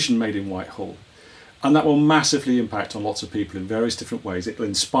a decision made in Whitehall. And that will massively impact on lots of people in various different ways. It'll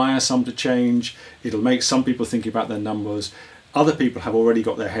inspire some to change. It'll make some people think about their numbers. Other people have already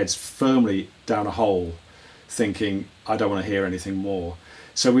got their heads firmly down a hole, thinking, I don't want to hear anything more.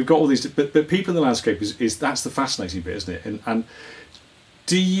 So we've got all these, but people in the landscape is that's the fascinating bit, isn't it? And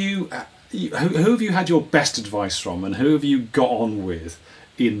do you, who have you had your best advice from, and who have you got on with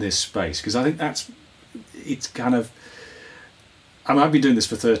in this space? Because I think it's kind of, I've been doing this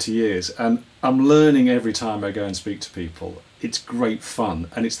for 30 years, and I'm learning every time I go and speak to people. It's great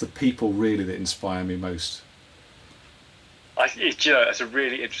fun, and it's the people really that inspire me most. It's a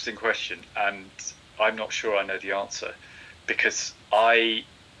really interesting question, and I'm not sure I know the answer, because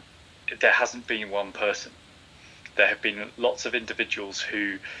there hasn't been one person. There have been lots of individuals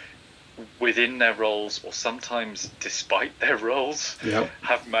who, within their roles, or sometimes despite their roles,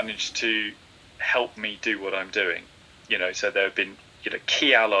 have managed to help me do what I'm doing. So there have been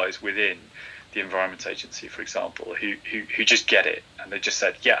key allies within the Environment Agency, for example, who just get it, and they just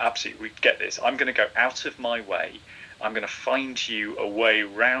said, yeah, absolutely, we get this. I'm going to go out of my way. I'm going to find you a way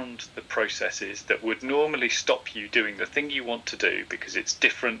round the processes that would normally stop you doing the thing you want to do, because it's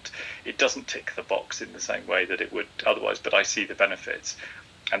different. It doesn't tick the box in the same way that it would otherwise, but I see the benefits.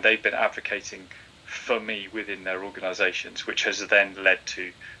 And they've been advocating for me within their organisations, which has then led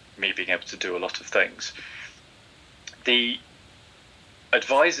to me being able to do a lot of things. The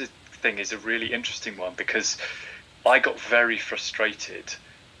advisor thing is a really interesting one, because I got very frustrated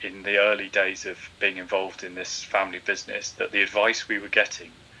in the early days of being involved in this family business that the advice we were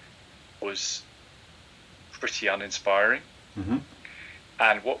getting was pretty uninspiring. Mm-hmm.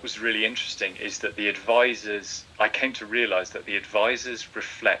 And what was really interesting is that I came to realise that the advisors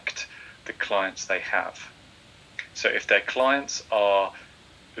reflect the clients they have. So if their clients are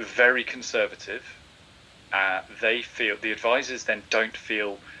very conservative, the advisors then don't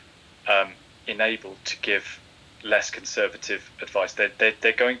feel enabled to give less conservative advice.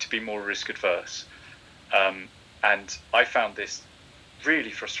 They're going to be more risk adverse, and I found this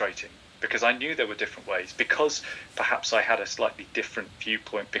really frustrating, because I knew there were different ways, because perhaps I had a slightly different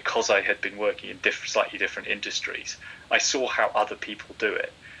viewpoint, because I had been working in slightly different industries. I saw how other people do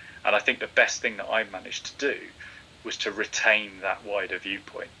it, and I think the best thing that I managed to do was to retain that wider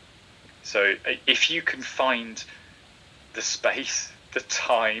viewpoint. So if you can find the space, the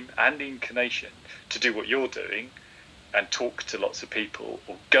time and the inclination to do what you're doing and talk to lots of people,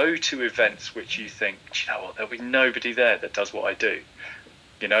 or go to events which you think, you know what, there'll be nobody there that does what I do.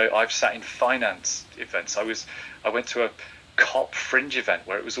 I've sat in finance events. I went to a COP fringe event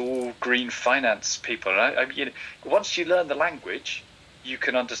where it was all green finance people. And once you learn the language, you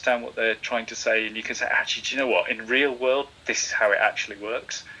can understand what they're trying to say, and you can say, actually, do you know what? In real world, this is how it actually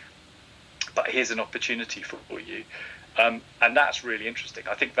works. But here's an opportunity for you. And that's really interesting.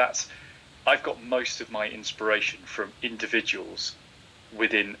 I think I've got most of my inspiration from individuals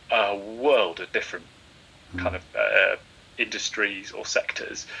within a world of different kind of industries or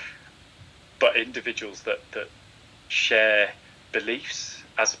sectors, but individuals that share beliefs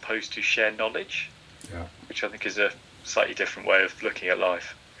as opposed to share knowledge, which I think is a slightly different way of looking at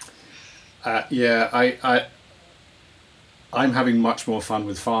life. I'm having much more fun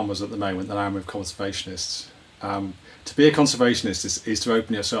with farmers at the moment than I am with conservationists. To be a conservationist is to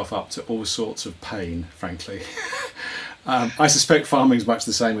open yourself up to all sorts of pain, frankly. I suspect farming is much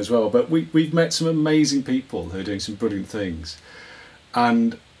the same as well, but we've met some amazing people who are doing some brilliant things.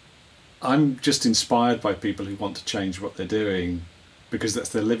 And I'm just inspired by people who want to change what they're doing because that's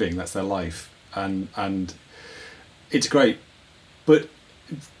their living, that's their life. And it's great. But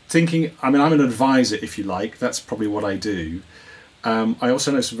thinking, I mean, I'm an advisor, if you like. That's probably what I do. I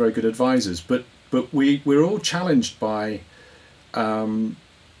also know some very good advisors, but we're all challenged by,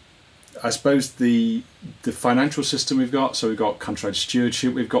 I suppose, the financial system we've got. So we've got countryside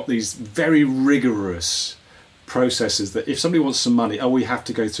stewardship. We've got these very rigorous processes that if somebody wants some money, we have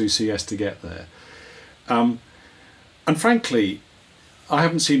to go through CS to get there. And frankly, I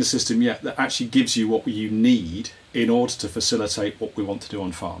haven't seen a system yet that actually gives you what you need in order to facilitate what we want to do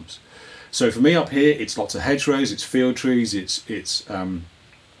on farms. So for me up here, it's lots of hedgerows, it's field trees, it's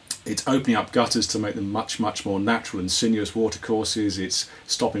opening up gutters to make them much, much more natural and sinuous water courses. It's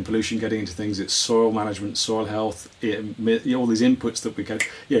stopping pollution getting into things. It's soil management, soil health, all these inputs that we get.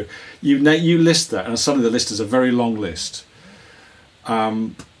 You list that, and suddenly the list is a very long list.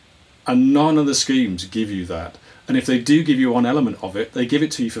 And none of the schemes give you that. And if they do give you one element of it, they give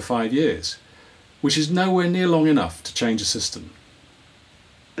it to you for 5 years, which is nowhere near long enough to change a system.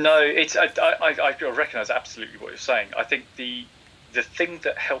 No, I recognise absolutely what you're saying. I think the thing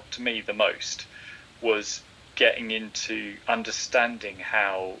that helped me the most was getting into understanding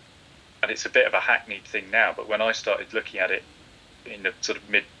how, and it's a bit of a hackneyed thing now, but when I started looking at it in the sort of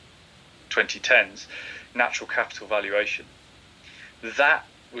mid 2010s, natural capital valuation, that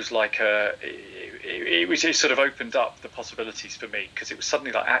was like it sort of opened up the possibilities for me, because it was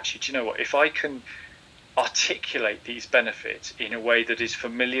suddenly like, actually, do you know what, if I can articulate these benefits in a way that is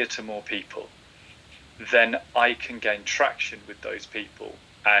familiar to more people, then I can gain traction with those people,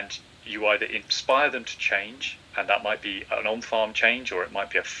 and you either inspire them to change, and that might be an on-farm change, or it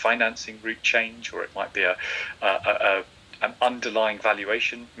might be a financing route change, or it might be an underlying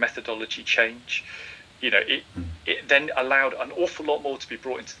valuation methodology change. It then allowed an awful lot more to be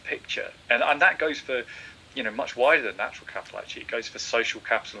brought into the picture, and that goes for much wider than natural capital. Actually, it goes for social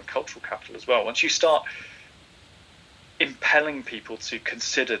capital and cultural capital as well. Once you start impelling people to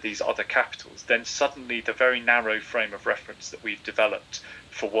consider these other capitals, then suddenly the very narrow frame of reference that we've developed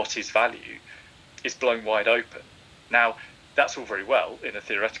for what is value is blown wide open. Now, that's all very well in a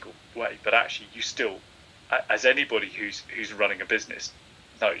theoretical way, but actually you still, as anybody who's running a business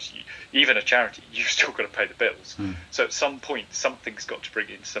knows, even a charity, you've still got to pay the bills. So at some point, something's got to bring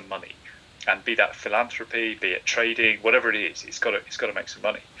in some money, and be that philanthropy, be it trading, whatever it is, it's got to make some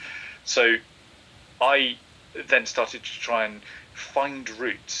money. So I then started to try and find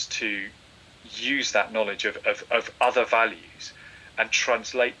routes to use that knowledge of other values and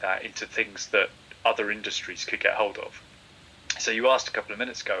translate that into things that other industries could get hold of. So you asked a couple of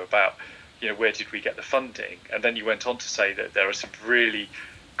minutes ago about, where did we get the funding? And then you went on to say that there are some really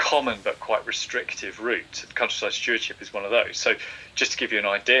common but quite restrictive routes, and countryside stewardship is one of those. So just to give you an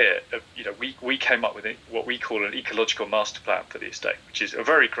idea of, we came up with what we call an ecological master plan for the estate, which is a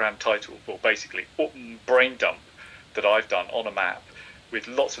very grand title for basically brain dump that I've done on a map with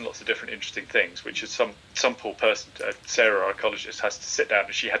lots and lots of different interesting things, which is some poor person, Sarah, our ecologist, has to sit down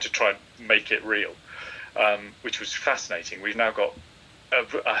and she had to try and make it real, which was fascinating. We've now got a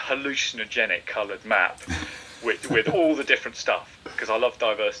hallucinogenic coloured map with all the different stuff, because I love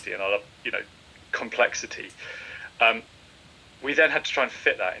diversity and I love complexity. We then had to try and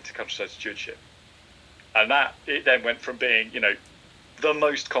fit that into countryside stewardship, and that it then went from being the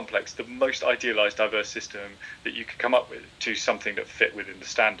most complex, the most idealised diverse system that you could come up with, to something that fit within the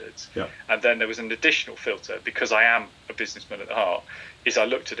standards. Yeah. And then there was an additional filter, because I am a businessman at the heart, is I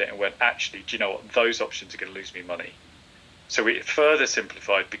looked at it and went, actually, do you know what, those options are going to lose me money. So we further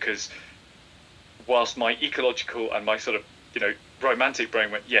simplified, because whilst my ecological and my sort of romantic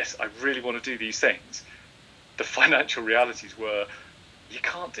brain went, yes, I really want to do these things, the financial realities were, you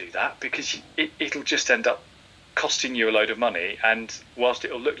can't do that, because it'll just end up costing you a load of money, and whilst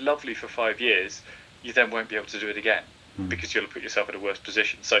it'll look lovely for 5 years, you then won't be able to do it again, because you'll put yourself in a worse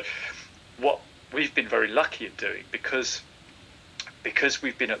position. So what we've been very lucky at doing, because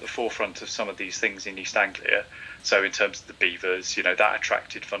we've been at the forefront of some of these things in East Anglia, so in terms of the beavers, that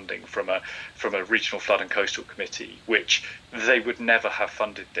attracted funding from a regional flood and coastal committee, which they would never have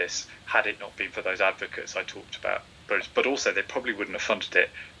funded this had it not been for those advocates I talked about. But also they probably wouldn't have funded it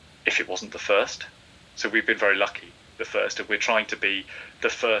if it wasn't the first. So we've been very lucky, the first, and we're trying to be the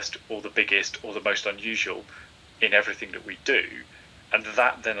first or the biggest or the most unusual in everything that we do. And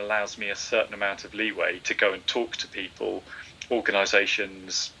that then allows me a certain amount of leeway to go and talk to people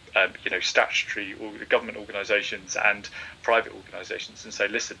organisations, statutory or government organisations and private organisations, and say,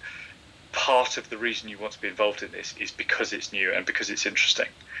 listen, part of the reason you want to be involved in this is because it's new and because it's interesting.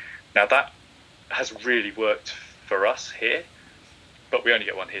 Now that has really worked for us here, but we only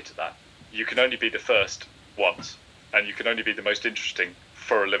get one hit at that. You can only be the first once, and you can only be the most interesting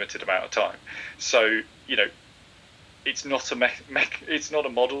for a limited amount of time. So, it's not it's not a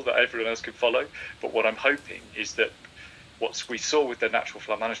model that everyone else can follow. But what I'm hoping is that what we saw with the natural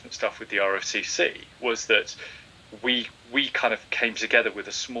flood management stuff with the RFCC was that we kind of came together with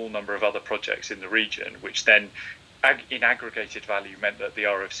a small number of other projects in the region, which then in aggregated value meant that the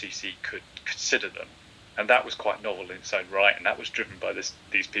RFCC could consider them. And that was quite novel in its own right, and that was driven by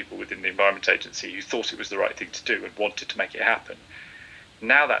these people within the Environment Agency who thought it was the right thing to do and wanted to make it happen.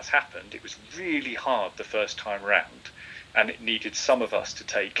 Now that's happened, it was really hard the first time round, and it needed some of us to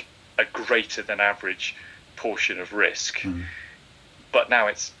take a greater than average portion of risk. But now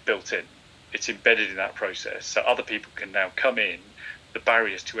it's built in, it's embedded in that process, so other people can now come in. The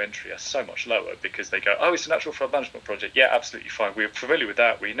barriers to entry are so much lower because they go, oh, it's a natural flood management project. Yeah, absolutely fine. We're familiar with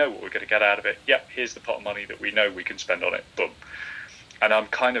that. We know what we're going to get out of it. Yep, here's the pot of money that we know we can spend on it. Boom. And I'm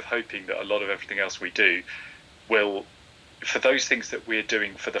kind of hoping that a lot of everything else we do will, for those things that we're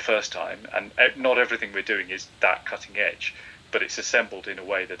doing for the first time, and not everything we're doing is that cutting edge, but it's assembled in a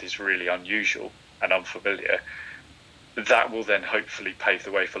way that is really unusual and unfamiliar, that will then hopefully pave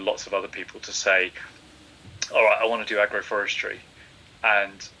the way for lots of other people to say, all right, I want to do agroforestry.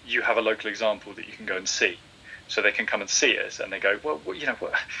 And you have a local example that you can go and see. So they can come and see us and they go, well,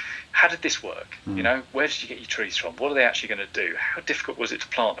 how did this work? Where did you get your trees from? What are they actually going to do? How difficult was it to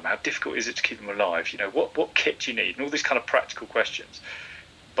plant them? How difficult is it to keep them alive? What kit do you need? And all these kind of practical questions.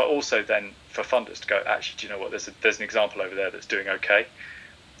 But also then for funders to go, actually, do you know what? There's an example over there that's doing okay.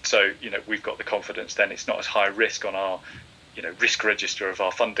 So, we've got the confidence then it's not as high risk on our, risk register of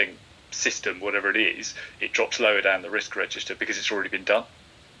our funding system, whatever it is, it drops lower down the risk register because it's already been done,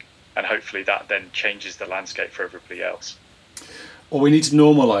 and hopefully that then changes the landscape for everybody else. Well, we need to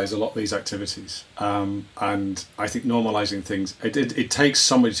normalise a lot of these activities, and I think normalising things, it takes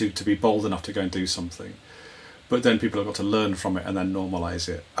somebody to be bold enough to go and do something, but then people have got to learn from it and then normalise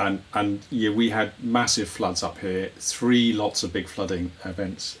it. And we had massive floods up here, 3 lots of big flooding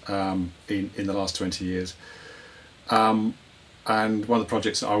events in the last 20 years. And one of the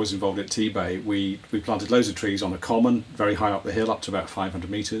projects that I was involved in at T-Bay, we planted loads of trees on a common, very high up the hill, up to about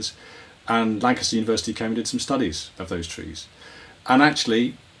 500 metres. And Lancaster University came and did some studies of those trees. And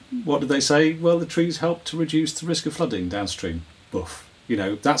actually, what did they say? Well, the trees help to reduce the risk of flooding downstream. Boof.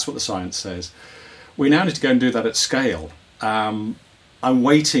 That's what the science says. We now need to go and do that at scale. I'm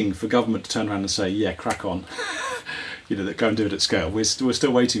waiting for government to turn around and say, yeah, crack on. That go and do it at scale. We're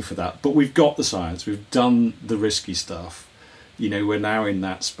still waiting for that. But we've got the science. We've done the risky stuff. We're now in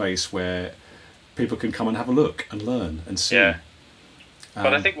that space where people can come and have a look and learn and see. Yeah.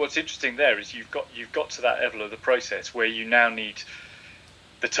 But I think what's interesting there is you've got to that level of the process where you now need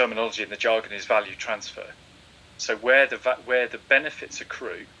the terminology and the jargon is value transfer. So where the benefits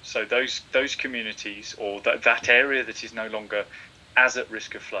accrue, so those communities or that area that is no longer as at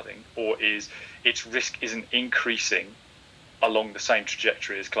risk of flooding, or its risk isn't increasing along the same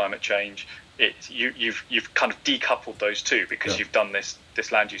trajectory as climate change. You've kind of decoupled those two because you've done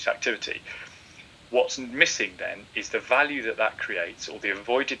this land use activity. What's missing then is the value that creates, or the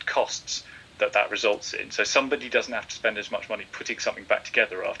avoided costs that results in. So somebody doesn't have to spend as much money putting something back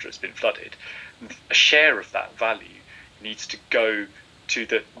together after it's been flooded. A share of that value needs to go to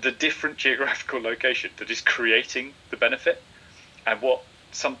the different geographical location that is creating the benefit, and what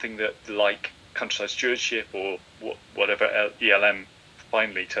something that like countryside stewardship or whatever ELM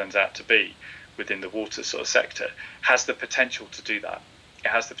finally turns out to be within the water sort of sector has the potential to do that. It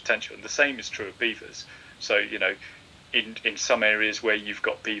has the potential, and the same is true of beavers. So in some areas where you've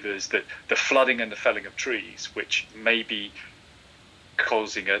got beavers, that the flooding and the felling of trees, which may be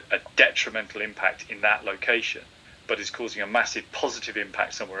causing a detrimental impact in that location, but is causing a massive positive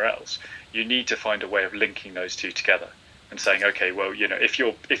impact somewhere else, you need to find a way of linking those two together and saying, okay, well,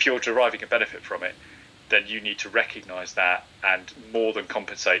 if you're deriving a benefit from it, then you need to recognise that and more than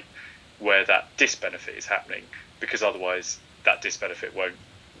compensate where that disbenefit is happening, because otherwise that disbenefit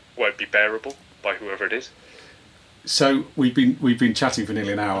won't be bearable by whoever it is. So we've been chatting for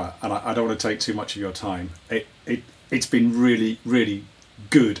nearly an hour, and I don't want to take too much of your time. It's been really, really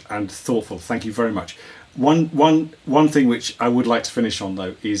good and thoughtful. Thank you very much. One thing which I would like to finish on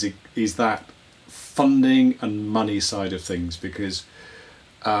though is that funding and money side of things, because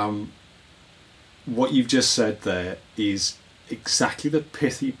what you've just said there is exactly the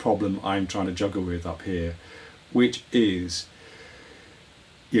pithy problem I'm trying to juggle with up here, which is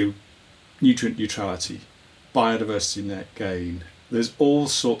nutrient neutrality, biodiversity net gain. There's all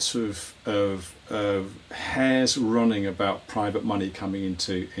sorts of hairs running about private money coming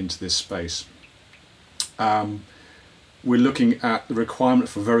into this space. We're looking at the requirement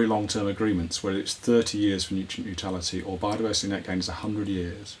for very long-term agreements, whether it's 30 years for nutrient neutrality or biodiversity net gain is 100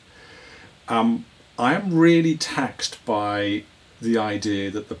 years. I am really taxed by the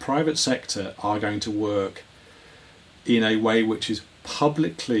idea that the private sector are going to work in a way which is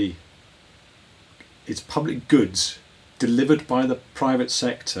public goods delivered by the private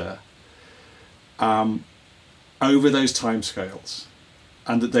sector over those timescales,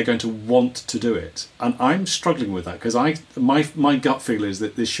 and that they're going to want to do it. And I'm struggling with that because my gut feel is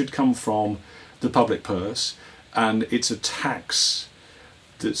that this should come from the public purse, and it's a tax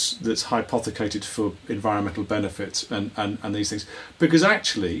that's hypothecated for environmental benefits and these things. Because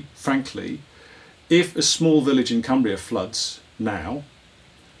actually, frankly, if a small village in Cumbria floods now,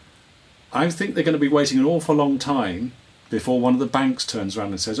 I think they're going to be waiting an awful long time before one of the banks turns around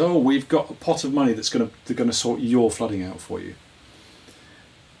and says, "Oh, we've got a pot of money they're going to sort your flooding out for you."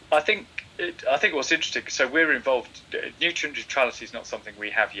 I think what's interesting. So we're involved. Nutrient neutrality is not something we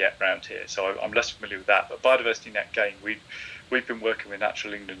have yet around here, so I'm less familiar with that. But biodiversity net gain, we've been working with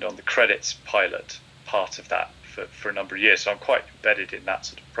Natural England on the credits pilot part of that for a number of years. So I'm quite embedded in that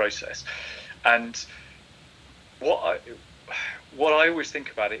sort of process. And what I always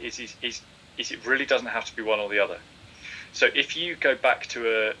think about it is it really doesn't have to be one or the other. So if you go back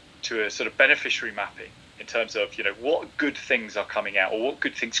to a sort of beneficiary mapping in terms of what good things are coming out, or what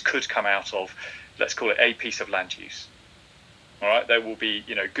good things could come out of, let's call it a piece of land use. All right, there will be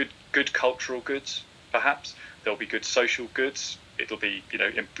good cultural goods, perhaps there'll be good social goods. It'll be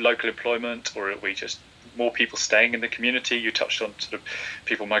local employment, or it'll be just more people staying in the community. You touched on sort of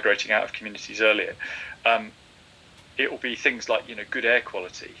people migrating out of communities earlier. It will be things like good air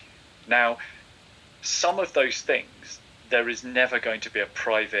quality. Now, some of those things there is never going to be a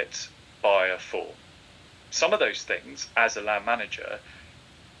private buyer for. Some of those things, as a land manager,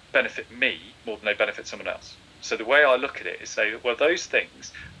 benefit me more than they benefit someone else. So the way I look at it is say, well, those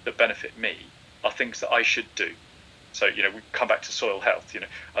things that benefit me are things that I should do. So we come back to soil health.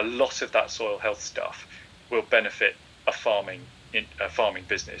 A lot of that soil health stuff will benefit a farming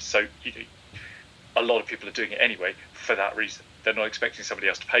business. So a lot of people are doing it anyway for that reason. They're not expecting somebody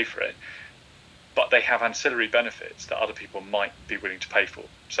else to pay for it, but they have ancillary benefits that other people might be willing to pay for.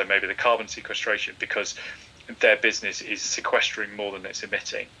 So maybe the carbon sequestration, because their business is sequestering more than it's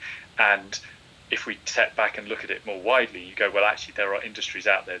emitting. And if we step back and look at it more widely, you go, well, actually, there are industries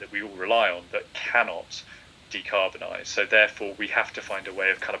out there that we all rely on that cannot decarbonise. So therefore, we have to find a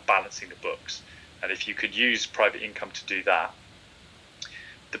way of kind of balancing the books. And if you could use private income to do that,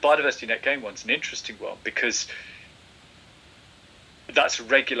 the biodiversity net gain one's an interesting one because that's a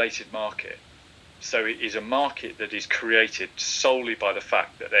regulated market. So it is a market that is created solely by the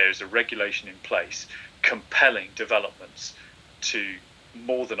fact that there is a regulation in place compelling developments to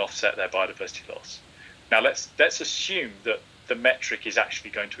more than offset their biodiversity loss. Now let's assume that the metric is actually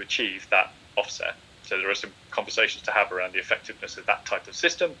going to achieve that offset. So there are some conversations to have around the effectiveness of that type of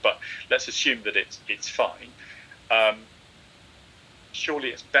system, but let's assume that it's fine. Surely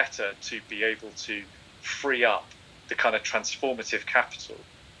it's better to be able to free up the kind of transformative capital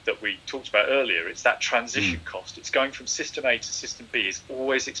that we talked about earlier. It's that transition cost. It's going from system A to system B is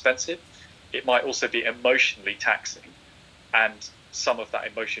always expensive. It might also be emotionally taxing, and some of that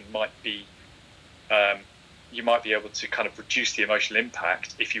emotion might be you might be able to kind of reduce the emotional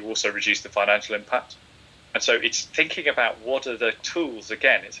impact if you also reduce the financial impact. And so it's thinking about what are the tools.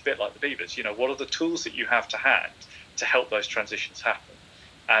 Again, it's a bit like the beavers. What are the tools that you have to hand to help those transitions happen?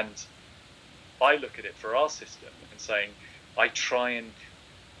 And I look at it for our system and saying I try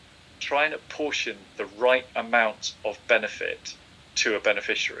and apportion the right amount of benefit to a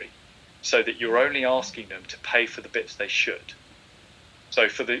beneficiary, so that you're only asking them to pay for the bits they should. So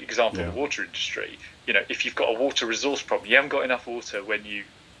for the example of the water industry, if you've got a water resource problem, you haven't got enough water when you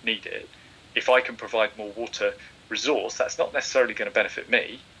need it. If I can provide more water resource, that's not necessarily going to benefit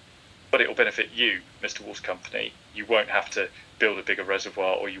me, but it will benefit you, Mr. Water Company. You won't have to build a bigger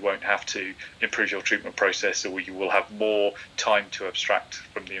reservoir, or you won't have to improve your treatment process, or you will have more time to abstract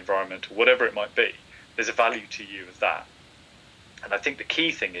from the environment, or whatever it might be. There's a value to you of that. And I think the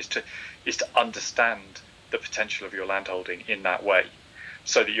key thing is to understand the potential of your landholding in that way,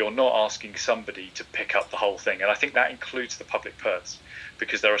 so that you're not asking somebody to pick up the whole thing. And I think that includes the public purse,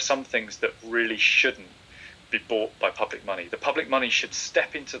 because there are some things that really shouldn't be bought by public money. The public money should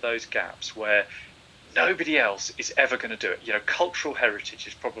step into those gaps where nobody else is ever going to do it. Cultural heritage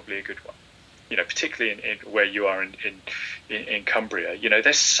is probably a good one. particularly in where you are in Cumbria,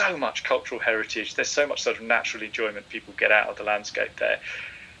 there's so much cultural heritage, there's so much sort of natural enjoyment people get out of the landscape there.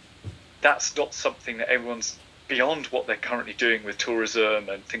 That's not something that everyone's, beyond what they're currently doing with tourism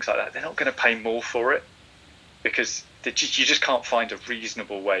and things like that, they're not going to pay more for it, because you just can't find a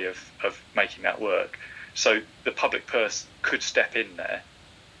reasonable way of making that work. So the public purse could step in there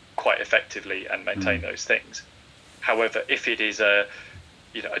quite effectively and maintain those things. However, if it is a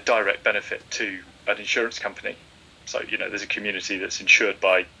direct benefit to an insurance company, so there's a community that's insured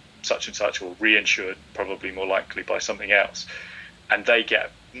by such and such, or reinsured, probably more likely by something else, and they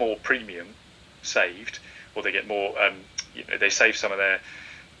get more premium saved, or they get more, they save some of their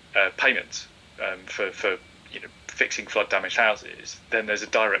payments for fixing flood damaged houses, then there's a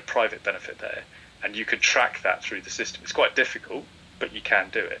direct private benefit there, and you can track that through the system. It's quite difficult, but you can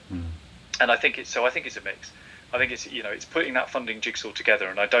do it. And I think it's a mix. I think it's it's putting that funding jigsaw together,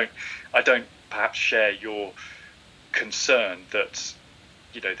 and I don't perhaps share your concern that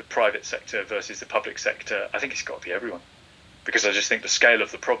the private sector versus the public sector. I think it's got to be everyone, because I just think the scale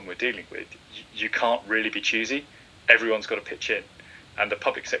of the problem we're dealing with, you can't really be choosy. Everyone's got to pitch in, and the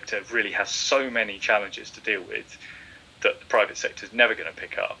public sector really has so many challenges to deal with that the private sector is never going to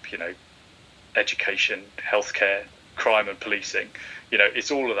pick up. Education, healthcare, crime and policing.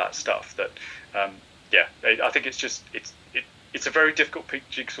 It's all of that stuff that. I think it's a very difficult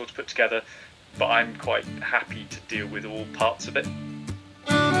jigsaw to put together, but I'm quite happy to deal with all parts of it.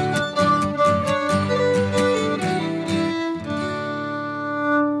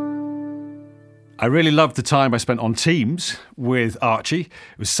 I really loved the time I spent on Teams with Archie.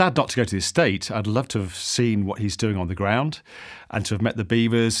 It was sad not to go to the estate. I'd love to have seen what he's doing on the ground and to have met the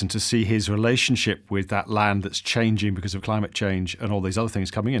beavers and to see his relationship with that land that's changing because of climate change and all these other things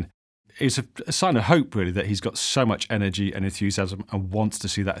coming in. It's a sign of hope, really, that he's got so much energy and enthusiasm and wants to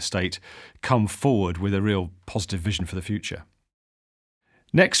see that estate come forward with a real positive vision for the future.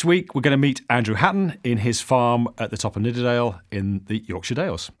 Next week, we're going to meet Andrew Hatton in his farm at the top of Nidderdale in the Yorkshire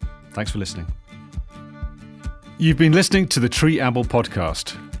Dales. Thanks for listening. You've been listening to the Tree Amble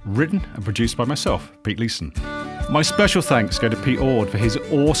podcast, written and produced by myself, Pete Leeson. My special thanks go to Pete Ord for his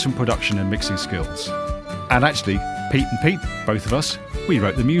awesome production and mixing skills. And actually, Pete and Pete, both of us, we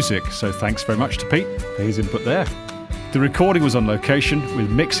wrote the music, so thanks very much to Pete for his input there. The recording was on location with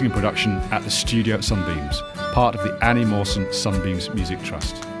mixing and production at the studio at Sunbeams, part of the Annie Mawson Sunbeams Music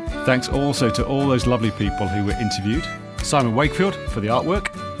Trust. Thanks also to all those lovely people who were interviewed, Simon Wakefield for the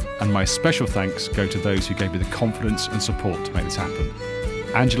artwork, and my special thanks go to those who gave me the confidence and support to make this happen.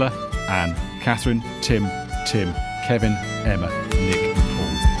 Angela, Anne, Catherine, Tim, Kevin, Emma, Nick,